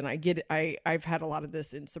experience. And I get it. I've had a lot of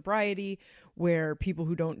this in sobriety where people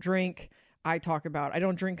who don't drink, I talk about, I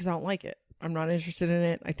don't drink because I don't like it. I'm not interested in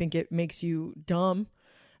it. I think it makes you dumb.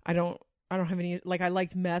 I don't have any, like, I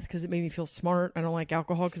liked meth because it made me feel smart. I don't like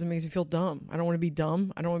alcohol because it makes me feel dumb. I don't want to be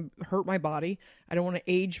dumb. I don't want to hurt my body. I don't want to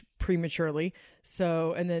age prematurely.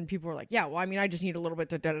 So, and then people are like, yeah, well, I mean, I just need a little bit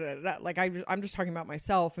to da-da-da-da. Like, I'm just talking about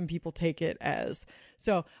myself, and people take it as,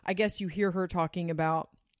 so I guess you hear her talking about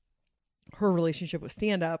her relationship with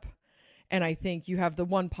stand-up, and I think you have the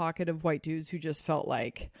one pocket of white dudes who just felt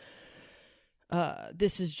like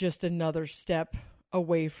this is just another step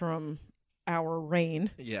away from our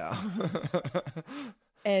reign. Yeah.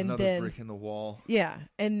 And Another then brick in the wall. yeah,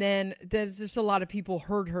 and then there's just a lot of people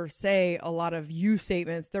heard her say a lot of you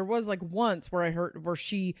statements. There was like once where I heard where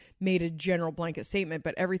she made a general blanket statement,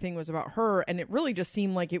 but everything was about her, and it really just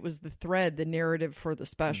seemed like it was the thread, the narrative for the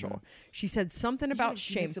special. Mm-hmm. She said something about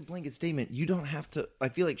She shame. makes a blanket statement. You don't have to. I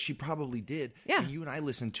feel like she probably did. Yeah. And you and I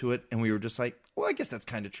listened to it, and we were just like, well, I guess that's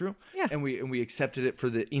kind of true. Yeah. And we accepted it for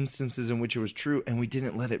the instances in which it was true, and we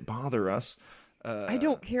didn't let it bother us. I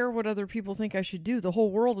don't care what other people think I should do. The whole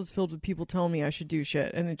world is filled with people telling me I should do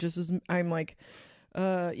shit, and it just is. I'm like,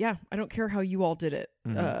 yeah, I don't care how you all did it.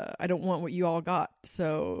 I don't want what you all got.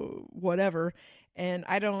 So whatever. And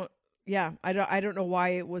I don't know why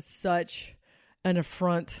it was such an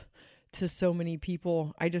affront to so many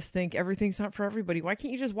people. I just think everything's not for everybody. Why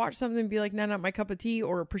can't you just watch something and be like, nah, not my cup of tea,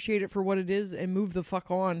 or appreciate it for what it is and move the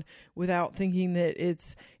fuck on without thinking that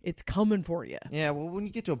it's coming for you? Yeah, well, when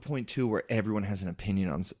you get to a point too where everyone has an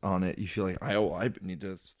opinion on it, you feel like I need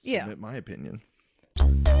to submit my opinion.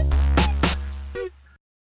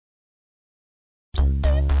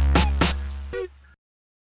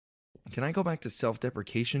 Can I go back to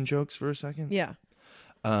self-deprecation jokes for a second? Yeah.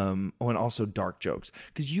 And also dark jokes,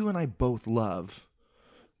 because you and I both love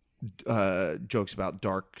jokes about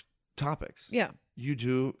dark topics. Yeah. You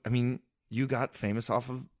do. I mean, you got famous off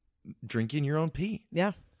of drinking your own pee.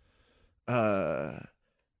 Yeah. And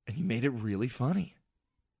you made it really funny.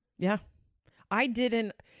 Yeah. I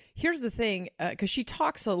didn't. Here's the thing, because she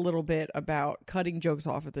talks a little bit about cutting jokes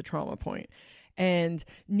off at the trauma point and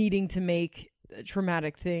needing to make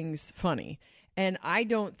traumatic things funny. And I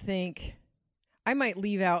don't think, I might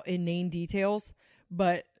leave out inane details,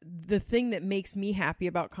 but the thing that makes me happy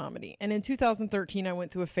about comedy. And in 2013, I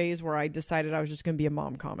went through a phase where I decided I was just going to be a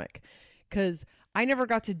mom comic because I never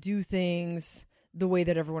got to do things the way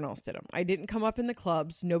that everyone else did them. I didn't come up in the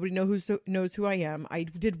clubs. Nobody knows who I am. I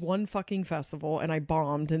did one fucking festival and I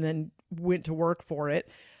bombed and then went to work for it.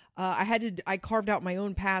 I carved out my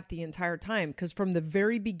own path the entire time because from the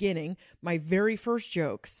very beginning, my very first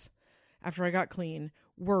jokes after I got clean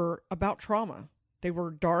were about trauma. They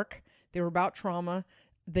were dark. They were about trauma.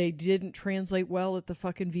 They didn't translate well at the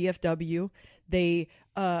fucking VFW. They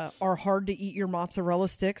are hard to eat your mozzarella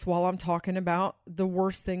sticks while I'm talking about the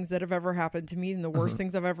worst things that have ever happened to me and the worst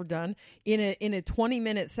things I've ever done. In a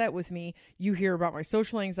 20-minute set with me, you hear about my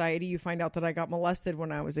social anxiety. You find out that I got molested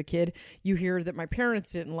when I was a kid. You hear that my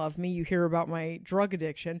parents didn't love me. You hear about my drug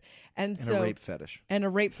addiction. And a rape fetish. And a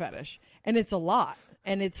rape fetish. And it's a lot.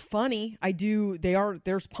 And it's funny.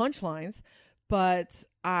 There's punchlines, but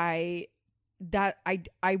I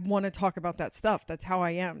want to talk about that stuff. That's how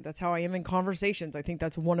I am. That's how I am in conversations. I think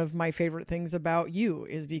that's one of my favorite things about you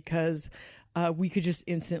is because we could just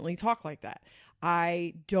instantly talk like that.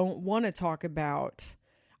 I don't want to talk about,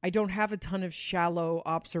 I don't have a ton of shallow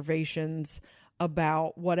observations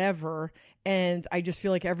about whatever. And I just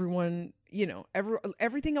feel like everyone,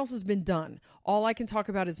 everything else has been done. All I can talk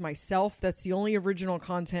about is myself. That's the only original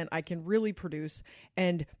content I can really produce.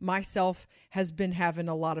 And myself has been having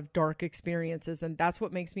a lot of dark experiences, and that's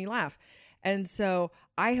what makes me laugh. And so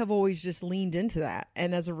I have always just leaned into that.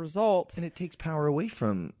 And as a result, and it takes power away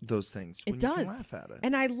from those things. When it does. You can laugh at it.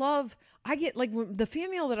 And I get like the fan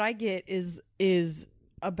mail that I get is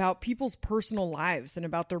about people's personal lives and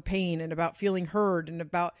about their pain and about feeling heard and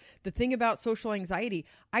about the thing about social anxiety.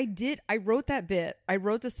 I wrote that bit. I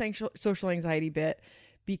wrote the social anxiety bit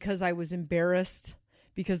because I was embarrassed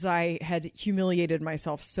because I had humiliated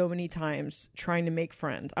myself so many times trying to make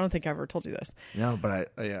friends. I don't think I ever told you this. No,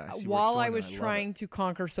 but I see while I was trying to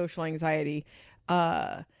conquer social anxiety,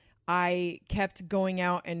 I kept going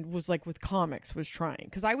out and was like with comics, was trying.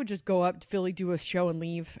 Because I would just go up to Philly, do a show and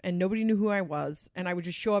leave, and nobody knew who I was. And I would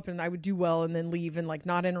just show up and I would do well and then leave and like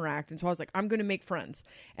not interact. And so I was like, I'm going to make friends.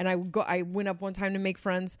 And I went up one time to make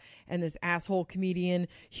friends, and this asshole comedian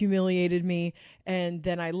humiliated me. And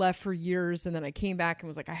then I left for years, and then I came back and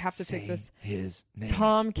was like, I have to fix this. His name.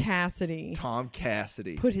 Tom Cassidy. Tom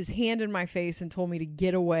Cassidy. Put his hand in my face and told me to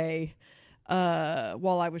get away.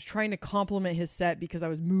 While I was trying to compliment his set because I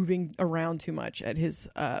was moving around too much at his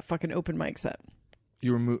fucking open mic set.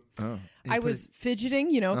 You were I was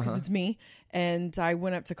fidgeting, because it's me, and I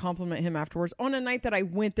went up to compliment him afterwards on a night that I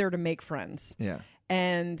went there to make friends. Yeah.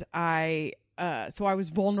 And so I was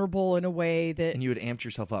vulnerable in a way that... And you had amped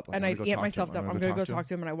yourself up. Like, and I amped myself up. I'm going to go talk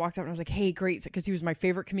to him. And I walked up and I was like, hey, great. Because he was my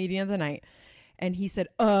favorite comedian of the night. And he said,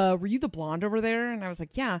 were you the blonde over there? And I was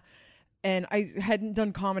like, yeah. And I hadn't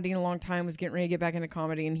done comedy in a long time, was getting ready to get back into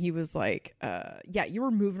comedy. And he was like, yeah, you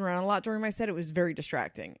were moving around a lot during my set. It was very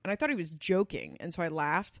distracting. And I thought he was joking. And so I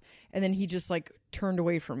laughed. And then he just like turned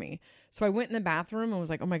away from me. So I went in the bathroom and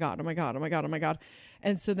was like, oh my God, oh my God, oh my God, oh my God.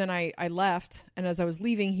 And so then I left. And as I was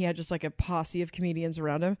leaving, he had just like a posse of comedians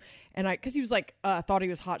around him. And because he was like, thought he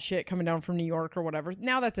was hot shit coming down from New York or whatever.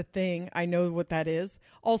 Now that's a thing. I know what that is.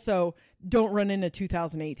 Also, don't run into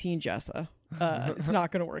 2018 Jessa. It's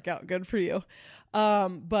not going to work out good for you.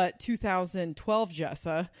 But 2012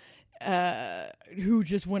 Jessa, who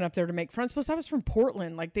just went up there to make friends. Plus I was from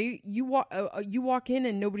Portland. Like you walk in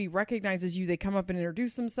and nobody recognizes you. They come up and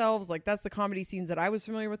introduce themselves. Like that's the comedy scenes that I was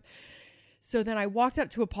familiar with. So then I walked up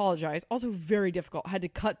to apologize. Also very difficult. I had to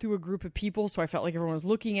cut through a group of people. So I felt like everyone was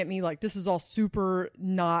looking at me like this is all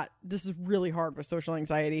this is really hard with social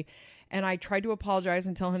anxiety. And I tried to apologize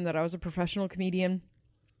and tell him that I was a professional comedian.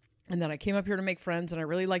 And then I came up here to make friends, and I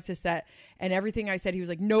really liked his set. And everything I said, he was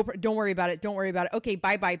like, no, don't worry about it. Don't worry about it. Okay,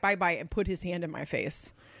 bye-bye, and put his hand in my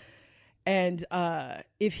face. And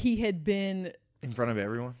if he had been... In front of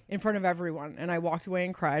everyone? In front of everyone. And I walked away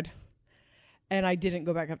and cried. And I didn't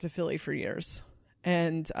go back up to Philly for years.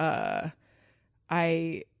 And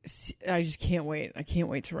I just can't wait. I can't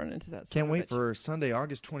wait to run into that. Can't wait for Sunday,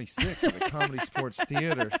 August 26th at the Comedy Sports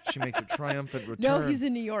Theater. She makes a triumphant return. No, he's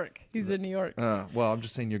in New York. He's in New York. Well, I'm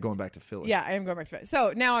just saying you're going back to Philly. Yeah, I am going back to Philly.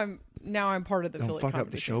 So now I'm part of the Don't Philly. Don't fuck comedy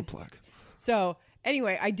up the scene. show plug. So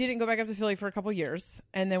anyway, I didn't go back up to Philly for a couple years.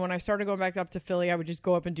 And then when I started going back up to Philly, I would just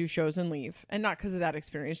go up and do shows and leave. And not because of that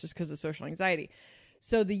experience, just because of social anxiety.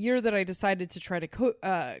 So the year that I decided to try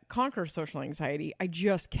to conquer social anxiety, I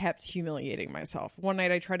just kept humiliating myself. One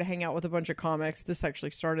night I tried to hang out with a bunch of comics. This actually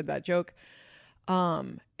started that joke.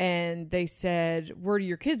 And they said, where do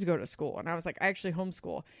your kids go to school? And I was like, I actually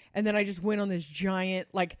homeschool. And then I just went on this giant,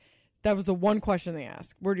 like, That was the one question they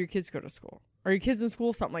asked. Where do your kids go to school? Are your kids in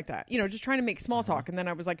school? Something like that. Just trying to make small talk. And then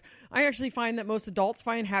I was like, I actually find that most adults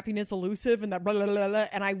find happiness elusive and that blah, blah, blah, blah.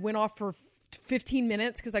 And I went off for 15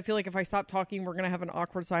 minutes because I feel like if I stop talking, we're going to have an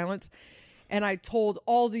awkward silence. And I told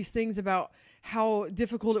all these things about how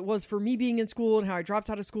difficult it was for me being in school and how I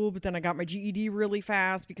dropped out of school, but then I got my GED really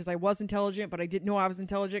fast because I was intelligent, but I didn't know I was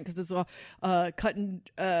intelligent because it's a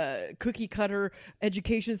cookie cutter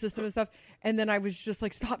education system and stuff. And then I was just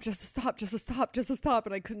like, stop, just stop.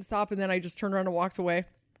 And I couldn't stop. And then I just turned around and walked away.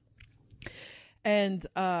 And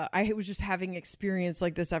I was just having experience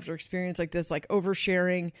like this after experience like this, like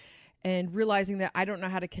oversharing and realizing that I don't know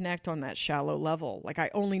how to connect on that shallow level. Like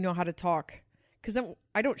I only know how to talk because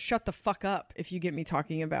I don't shut the fuck up if you get me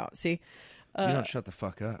talking about, see? You don't shut the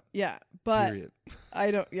fuck up. Yeah, but Period.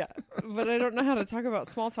 but I don't know how to talk about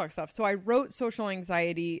small talk stuff. So I wrote Social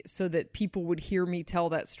Anxiety so that people would hear me tell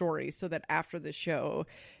that story so that after the show,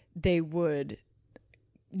 they would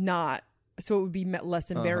not, so it would be less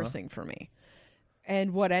embarrassing for me.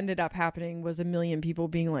 And what ended up happening was 1 million people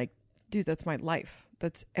being like, dude, that's my life.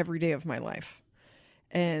 That's every day of my life.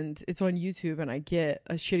 And it's on YouTube, and I get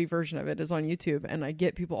a shitty version of it is on YouTube, and I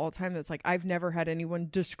get people all the time that's like, I've never had anyone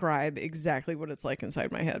describe exactly what it's like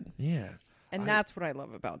inside my head. Yeah. And that's what I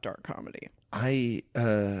love about dark comedy. I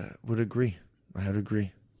would agree. I would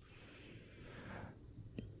agree.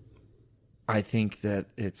 I think that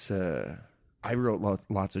it's I wrote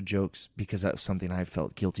lots of jokes because that was something I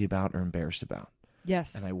felt guilty about or embarrassed about.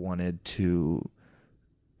 Yes. And I wanted to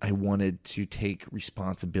take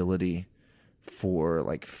responsibility for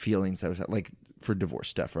like feelings I was like for divorce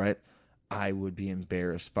stuff, right? I would be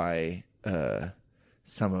embarrassed by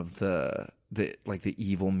some of the like the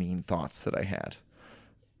evil, mean thoughts that I had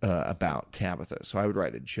about Tabitha. So I would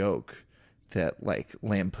write a joke that like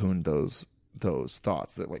lampooned those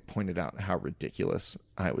thoughts, that like pointed out how ridiculous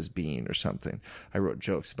I was being or something. I wrote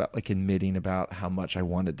jokes about like admitting about how much I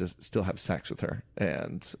wanted to still have sex with her,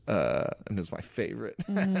 and it's my favorite.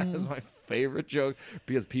 It's my favorite joke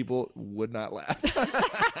because people would not laugh.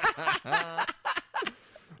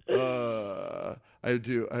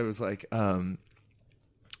 I was like, I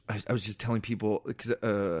was just telling people because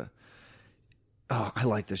I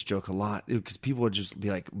like this joke a lot because people would just be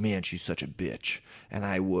like, man, she's such a bitch. And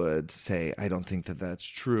I would say, I don't think that that's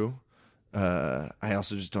true. I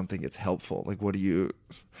also just don't think it's helpful. Like, what do you,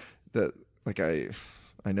 that, like, I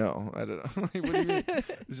know, I don't know. Like, what do you mean?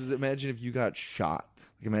 Just imagine if you got shot.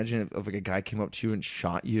 Like, imagine if like a guy came up to you and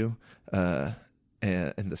shot you in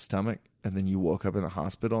the stomach, and then you woke up in the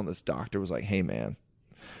hospital and this doctor was like, hey, man,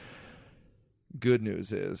 good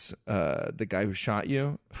news is the guy who shot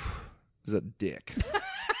you is a dick.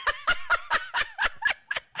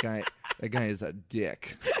 That guy is a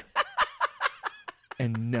dick.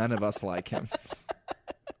 And none of us like him.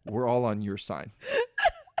 We're all on your side.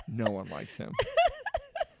 No one likes him.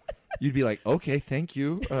 You'd be like, okay, thank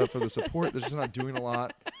you for the support. This is not doing a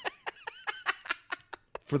lot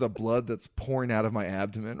for the blood that's pouring out of my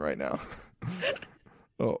abdomen right now.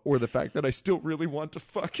 Or the fact that I still really want to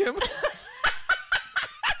fuck him.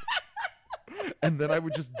 And then I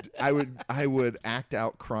would act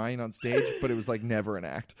out crying on stage, but it was like never an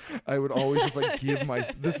act. I would always just like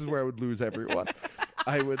this is where I would lose everyone.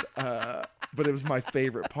 But it was my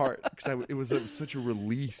favorite part because it was such a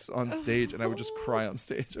release on stage, and I would just cry on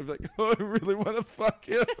stage. I'd be like, oh, I really want to fuck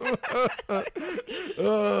him.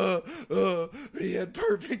 He had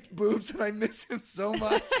perfect boobs, and I miss him so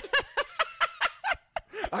much.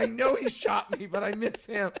 I know he shot me, but I miss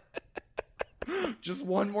him. Just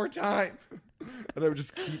one more time. And I would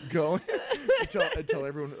just keep going until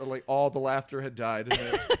everyone, like, all the laughter had died,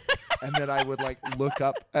 and then I would like look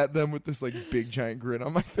up at them with this like big giant grin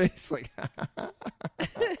on my face, like,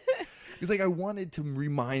 because like I wanted to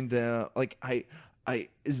remind them, like I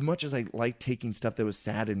as much as I like taking stuff that was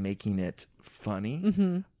sad and making it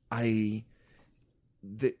funny,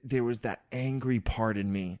 there was that angry part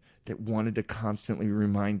in me that wanted to constantly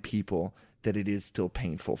remind people that it is still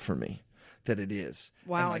painful for me. That it is.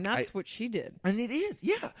 Wow, and that's what she did. And it is,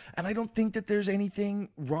 yeah. And I don't think that there's anything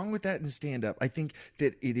wrong with that in stand-up. I think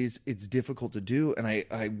that it's difficult to do, and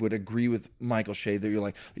I would agree with Michael Shea that you're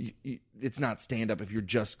like, it's not stand-up if you're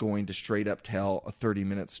just going to straight up tell a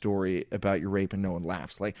 30-minute story about your rape and no one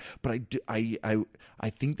laughs. Like, but I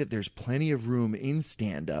think that there's plenty of room in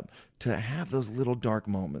stand-up to have those little dark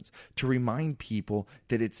moments, to remind people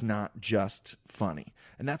that it's not just funny.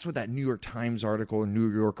 And that's what that New York Times article or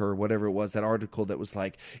New Yorker or whatever it was, that article that was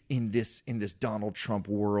like, in this Donald Trump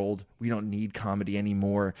world, we don't need comedy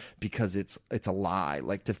anymore because it's a lie.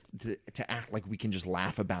 Like to act like we can just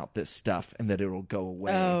laugh about this stuff and that it'll go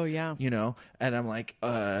away. Oh yeah. know? And I'm like,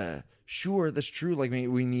 sure, that's true. Like,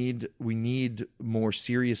 we need more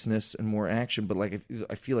seriousness and more action, but like,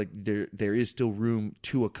 I feel like there is still room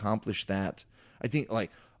to accomplish that. I think,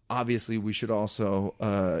 like, obviously we should also,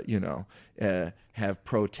 have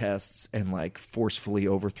protests and like forcefully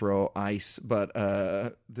overthrow ICE, but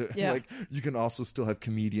like, you can also still have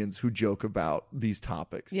comedians who joke about these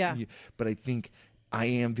topics. Yeah. But I think I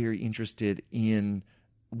am very interested in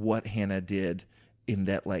what Hannah did, in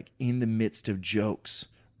that, like, in the midst of jokes,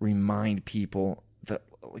 remind people that,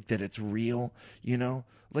 like, that it's real, you know?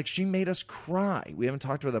 Like, she made us cry. We haven't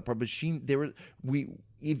talked about that part, but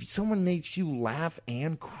if someone makes you laugh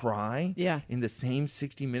and cry in the same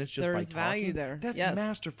 60 minutes just by There's talking, value there. that's Yes.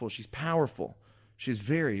 masterful. She's powerful. She's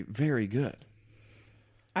very, very good.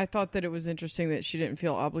 I thought that it was interesting that she didn't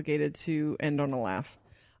feel obligated to end on a laugh.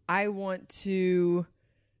 I want to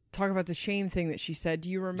talk about the shame thing that she said.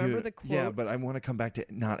 Do you remember Dude, the quote? Yeah, but I want to come back to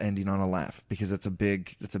not ending on a laugh, because that's a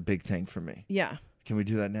big thing for me. Yeah. Can we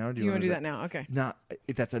do that now? Or Do you want to do that now? Okay.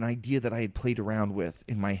 That's an idea that I had played around with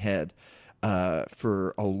in my head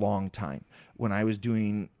for a long time. When I was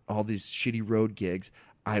doing all these shitty road gigs,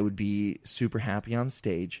 I would be super happy on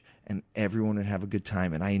stage and everyone would have a good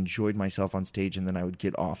time, and I enjoyed myself on stage, and then I would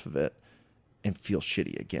get off of it and feel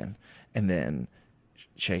shitty again, and then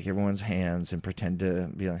shake everyone's hands and pretend to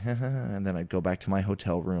be like, and then I'd go back to my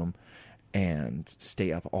hotel room and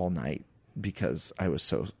stay up all night because I was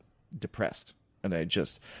so depressed. And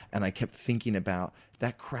I kept thinking about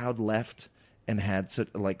that crowd left and had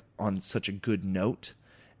on such a good note,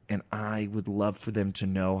 and I would love for them to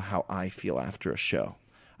know how I feel after a show.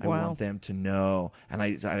 I want them to know. And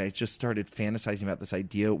I just started fantasizing about this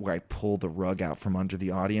idea where I pull the rug out from under the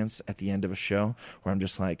audience at the end of a show, where I'm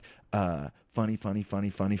just like, funny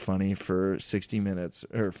for 60 minutes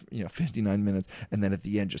or 59 minutes, and then at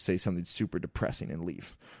the end just say something super depressing and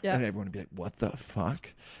leave. Yeah. And everyone would be like, what the fuck?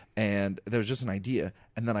 And there was just an idea.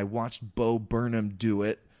 And then I watched Bo Burnham do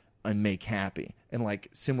it and Make Happy, and like,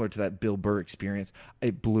 similar to that Bill Burr experience,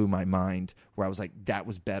 it blew my mind, where I was like, that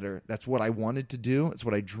was better. That's what I wanted to do. It's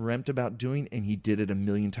what I dreamt about doing, and he did it a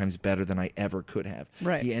million times better than I ever could have.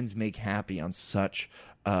 Right. He ends Make Happy on such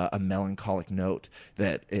a melancholic note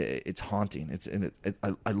that it's haunting.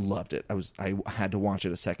 I loved it. I had to watch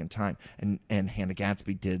it a second time, and Hannah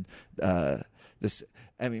Gadsby did this.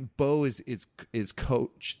 I mean, Bo is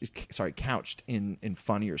couched in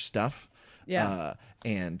funnier stuff. Yeah.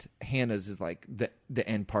 And Hannah's is like the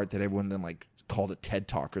end part that everyone then like called a TED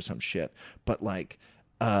Talk or some shit. But like,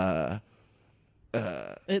 it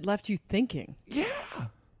left you thinking. Yeah.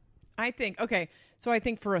 I think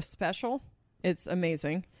for a special, it's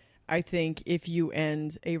amazing. I think if you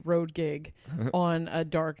end a road gig on a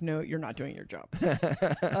dark note, you're not doing your job.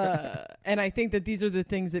 And I think that these are the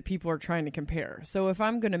things that people are trying to compare. So if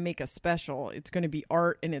I'm going to make a special, it's going to be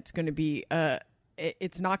art, and it's going to be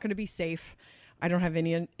it's not going to be safe. I don't have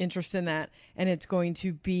any interest in that. And it's going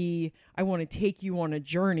to be, I want to take you on a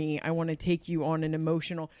journey. I want to take you on an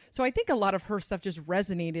emotional. So I think a lot of her stuff just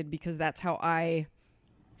resonated because that's how I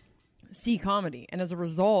see comedy. And as a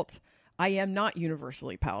result, I am not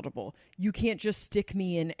universally palatable. You can't just stick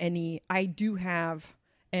me in any. I do have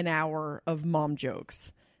an hour of mom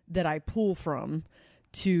jokes that I pull from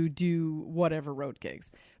to do whatever road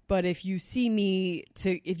gigs. But if you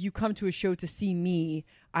come to a show to see me,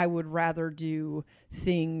 I would rather do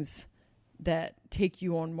things that take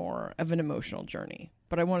you on more of an emotional journey.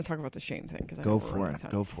 But I want to talk about the shame thing, because Go for it.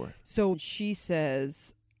 So she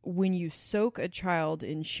says, when you soak a child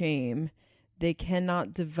in shame, they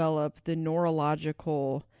cannot develop the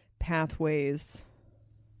neurological pathways.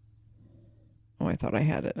 Oh, I thought I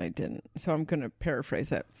had it and I didn't. So I'm going to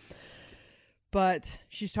paraphrase it. But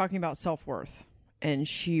she's talking about self-worth. And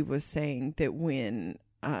she was saying that when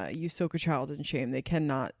you soak a child in shame, they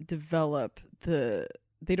cannot develop the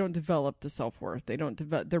self-worth.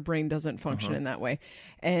 Their brain doesn't function in that way.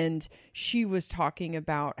 And she was talking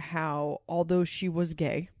about how, although she was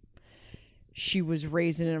gay, she was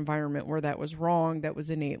raised in an environment where that was wrong, that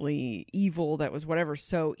was innately evil, that was whatever.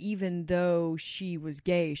 So even though she was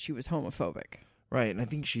gay, she was homophobic. Right. And I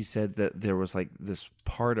think she said that there was like this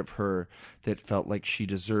part of her that felt like she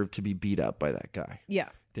deserved to be beat up by that guy. Yeah.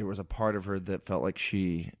 There was a part of her that felt like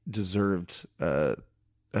she deserved being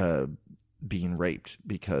raped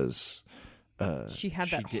because she had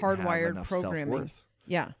she that didn't have hardwired enough programming. self-worth.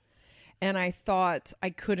 Yeah. And I thought, I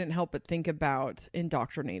couldn't help but think about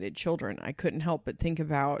indoctrinated children. I couldn't help but think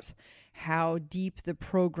about how deep the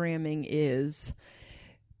programming is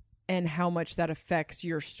and how much that affects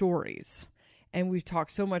your stories. And we've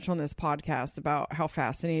talked so much on this podcast about how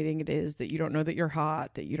fascinating it is that you don't know that you're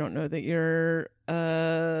hot, that you don't know that you're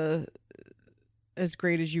as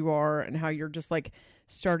great as you are and how you're just like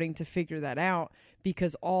starting to figure that out,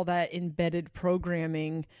 because all that embedded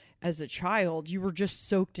programming as a child, you were just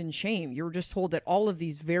soaked in shame. You were just told that all of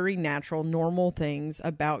these very natural, normal things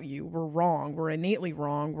about you were wrong, were innately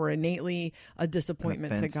wrong, were innately a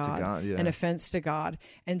disappointment to God, yeah. an offense to God.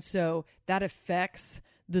 And so that affects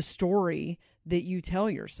the story that you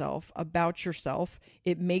tell yourself about yourself.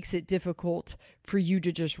 It makes it difficult for you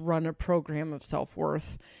to just run a program of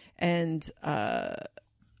self-worth. And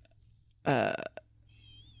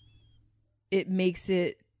it makes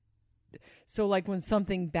it so, like, when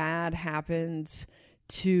something bad happens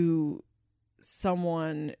to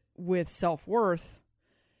someone with self-worth,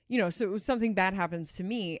 you know, so if something bad happens to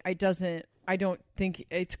me, I don't think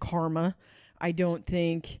it's karma. I don't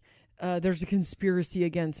think there's a conspiracy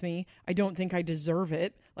against me. I don't think I deserve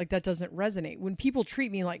it. Like, that doesn't resonate. When people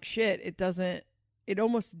treat me like shit, it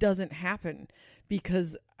almost doesn't happen,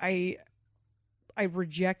 because I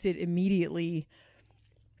reject it immediately,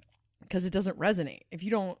 because it doesn't resonate. If you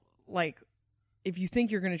don't if you think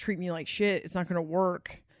you're going to treat me like shit, it's not going to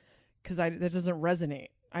work, because that doesn't resonate.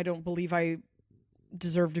 I don't believe I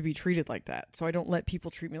deserve to be treated like that. So I don't let people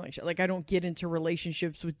treat me like shit. Like, I don't get into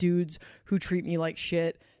relationships with dudes who treat me like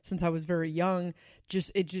shit since I was very young.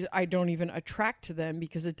 I don't even attract to them,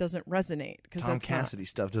 because it doesn't resonate. Tom Cassidy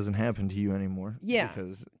stuff doesn't happen to you anymore. Yeah.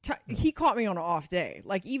 Because he caught me on an off day.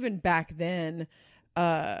 Like, even back then,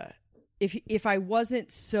 if I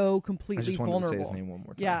wasn't so completely I just wanted vulnerable. to say his name one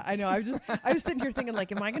more time. Yeah, I know. I was sitting here thinking,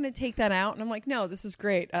 like, am I going to take that out? And I'm like, no, this is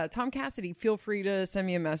great. Tom Cassidy, feel free to send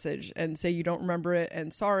me a message and say you don't remember it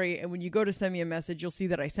and sorry. And when you go to send me a message, you'll see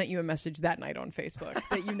that I sent you a message that night on Facebook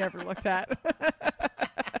that you never looked at.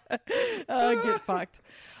 Get fucked.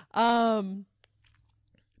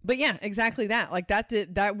 But yeah, exactly that. Like,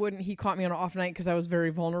 he caught me on an off night because I was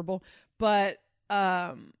very vulnerable. But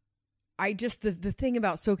the thing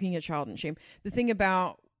about soaking a child in shame, the thing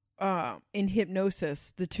about in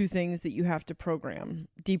hypnosis, the two things that you have to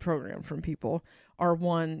deprogram from people are,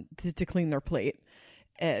 one, to clean their plate,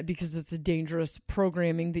 because it's a dangerous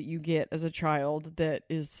programming that you get as a child that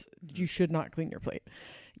is, you should not clean your plate.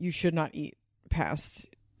 You should not eat past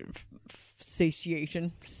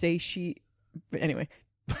anyway,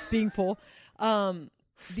 being full.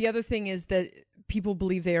 The other thing is that people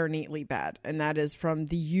believe they are innately bad, and that is from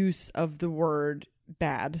the use of the word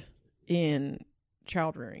bad in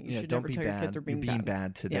child rearing. You should don't never be tell bad. your kid they're being You're being bad.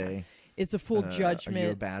 bad today. It's a full judgment.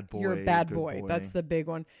 You're a bad boy. You're a bad good boy. That's the big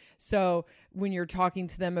one. So when you're talking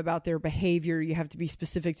to them about their behavior, you have to be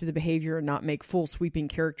specific to the behavior and not make full sweeping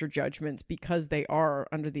character judgments, because they are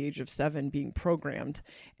under the age of 7 being programmed,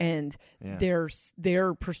 and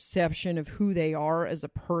their perception of who they are as a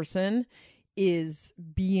person is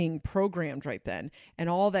being programmed right then. And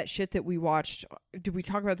all that shit that we watched, did we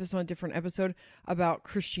talk about this on a different episode about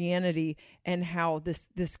Christianity and how this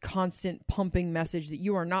constant pumping message that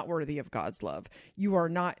you are not worthy of God's love, you are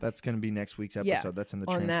not. That's going to be next week's episode. Yeah, that's in the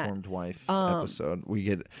on Transformed that. Wife episode. We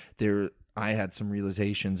get there. I had some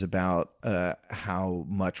realizations about how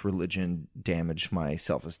much religion damaged my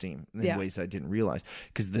self-esteem in ways I didn't realize.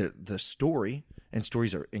 Because the story, and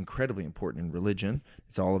stories are incredibly important in religion.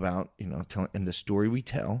 It's all about, telling, and the story we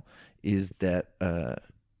tell is that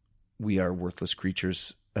we are worthless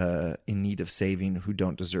creatures in need of saving who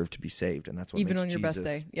don't deserve to be saved, and that's what even makes on your Jesus, best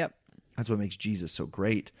day. Yep, that's what makes Jesus so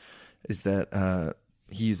great. Is that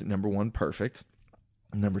he's number one, perfect.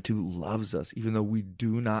 Number 2, loves us, even though we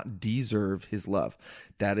do not deserve his love.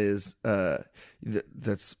 That is,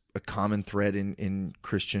 that's a common thread in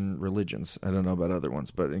Christian religions. I don't know about other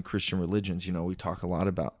ones, but in Christian religions, we talk a lot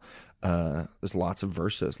about, there's lots of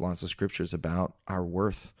verses, lots of scriptures about our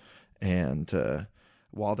worth. And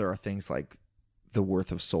while there are things like the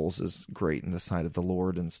worth of souls is great in the sight of the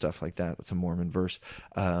Lord and stuff like that, that's a Mormon verse.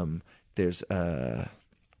 There's a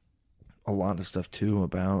lot of stuff too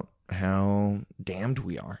about how damned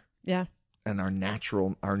we are. Yeah. And our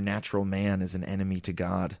natural man is an enemy to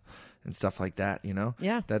God and stuff like that,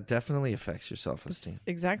 Yeah. That definitely affects your self-esteem. It's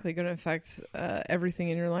exactly going to affect everything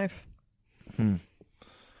in your life.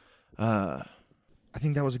 I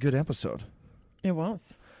think that was a good episode. It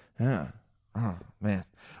was. Yeah. Oh, man.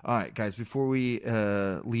 All right, guys, before we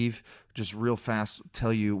leave, just real fast,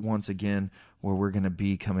 tell you once again where we're going to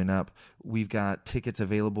be coming up. We've got tickets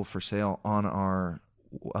available for sale on our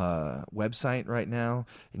website right now,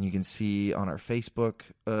 and you can see on our Facebook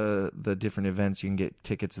the different events. You can get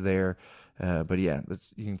tickets there, but yeah,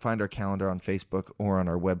 you can find our calendar on Facebook or on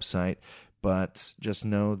our website. But just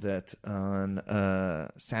know that on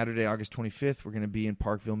Saturday, August 25th, we're going to be in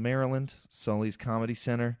Parkville, Maryland, Sully's Comedy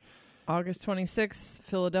Center. August 26th,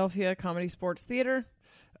 Philadelphia Comedy Sports Theater.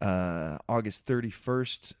 August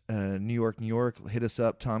 31st, New York, New York. Hit us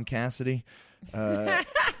up, Tom Cassidy.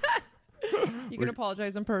 You can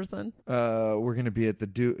apologize in person. We're gonna be at the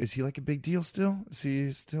Do. Is he like a big deal still? Is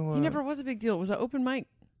he still? He never was a big deal. It was an open mic.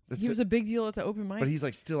 He was a big deal at the open mic. But he's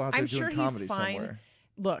like still out there I'm doing sure comedy he's fine. somewhere.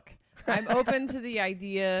 Look, I'm open to the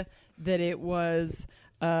idea that it was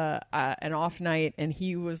an off night and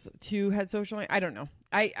he was had social night. I don't know.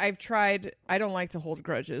 I've tried. I don't like to hold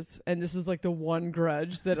grudges, and this is like the one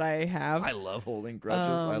grudge that I have. I love holding grudges.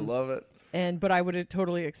 I love it. But I would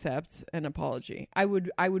totally accept an apology. I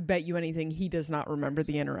would bet you anything he does not remember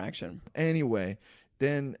the interaction. Anyway,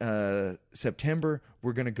 then September,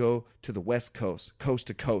 we're going to go to the West Coast, coast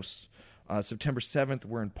to coast. September 7th,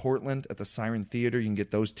 we're in Portland at the Siren Theater. You can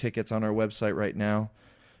get those tickets on our website right now.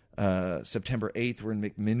 September 8th, we're in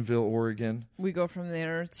McMinnville, Oregon. We go from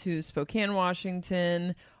there to Spokane,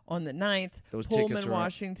 Washington on the 9th. Those tickets Pullman, are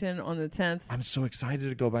Washington on the 10th. I'm so excited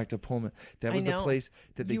to go back to Pullman. That was I the know. place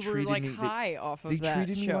that they You were, treated like, me. high off of they that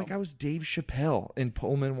treated me show. like I was Dave Chappelle in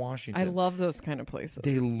Pullman, Washington. I love those kind of places.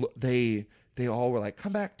 They all were like,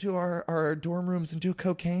 come back to our dorm rooms and do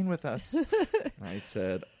cocaine with us. I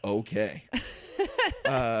said, okay.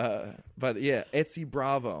 But yeah, Etsy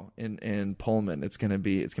Bravo in Pullman. It's gonna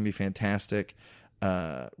be fantastic.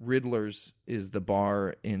 Riddler's is the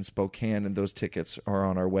bar in Spokane, and those tickets are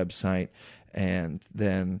on our website. And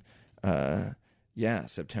then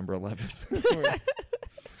September 11th.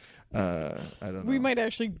 I don't know. We might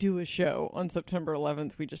actually do a show on September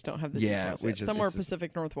 11th. We just don't have the details yet. Somewhere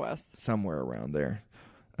Pacific Northwest. Somewhere around there.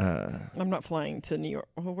 I'm not flying to New York.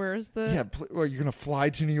 Where is the? Yeah, you're gonna fly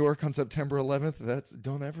to New York on September 11th.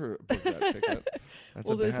 Don't ever book that ticket. That's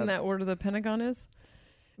Isn't that where the Pentagon is?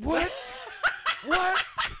 What? What?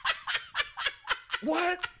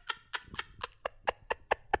 What?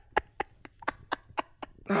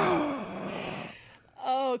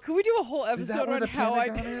 Oh, could we do a whole Is that episode where on the how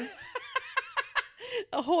Pentagon is?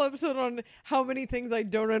 a whole episode on how many things I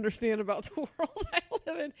don't understand about the world I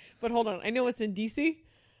live in? But hold on, I know it's in DC.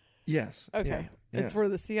 Yes. Okay, Yeah. it's where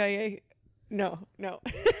the CIA. No.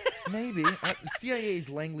 Maybe. CIA is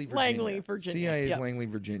Langley, Virginia. Langley, Virginia. CIA is Yep. Langley,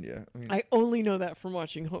 Virginia. I mean, I only know that from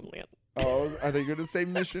watching Homeland. are they going to say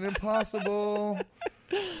Mission Impossible?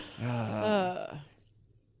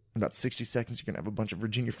 About 60 seconds, you're going to have a bunch of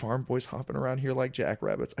Virginia farm boys hopping around here like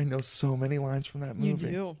jackrabbits. I know so many lines from that movie.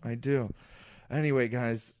 You do. I do. Anyway,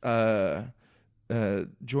 guys, join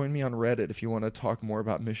me on Reddit if you want to talk more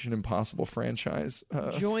about Mission Impossible franchise.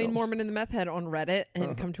 Join films. Mormon and the Meth Head on Reddit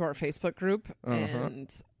and come to our Facebook group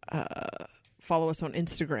and follow us on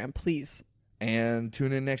Instagram, please. And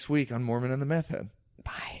tune in next week on Mormon and the Meth Head.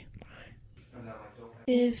 Bye.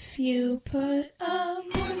 If you put a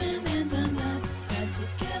Mormon and a meth head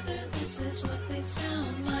together, this is what they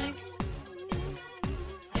sound like.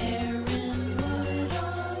 Aaron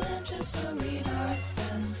Woodall and Jessa Reed are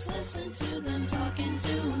friends. Listen to them talking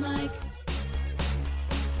to Mike.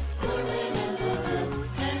 Mormon and the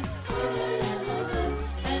meth head, Mormon and the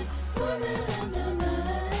meth head, Mormon and the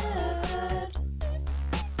meth head.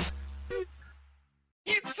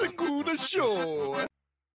 It's a good show.